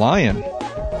go flying.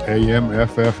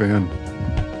 AMFFN.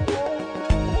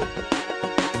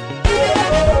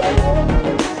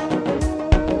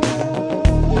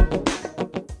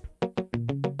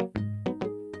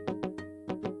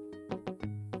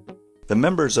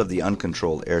 members of the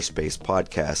Uncontrolled Airspace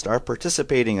podcast are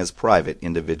participating as private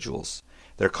individuals.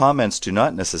 Their comments do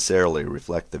not necessarily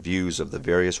reflect the views of the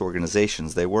various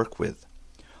organizations they work with.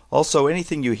 Also,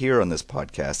 anything you hear on this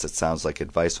podcast that sounds like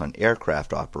advice on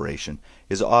aircraft operation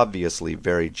is obviously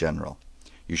very general.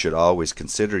 You should always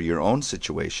consider your own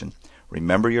situation,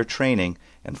 remember your training,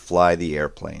 and fly the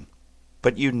airplane.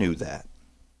 But you knew that.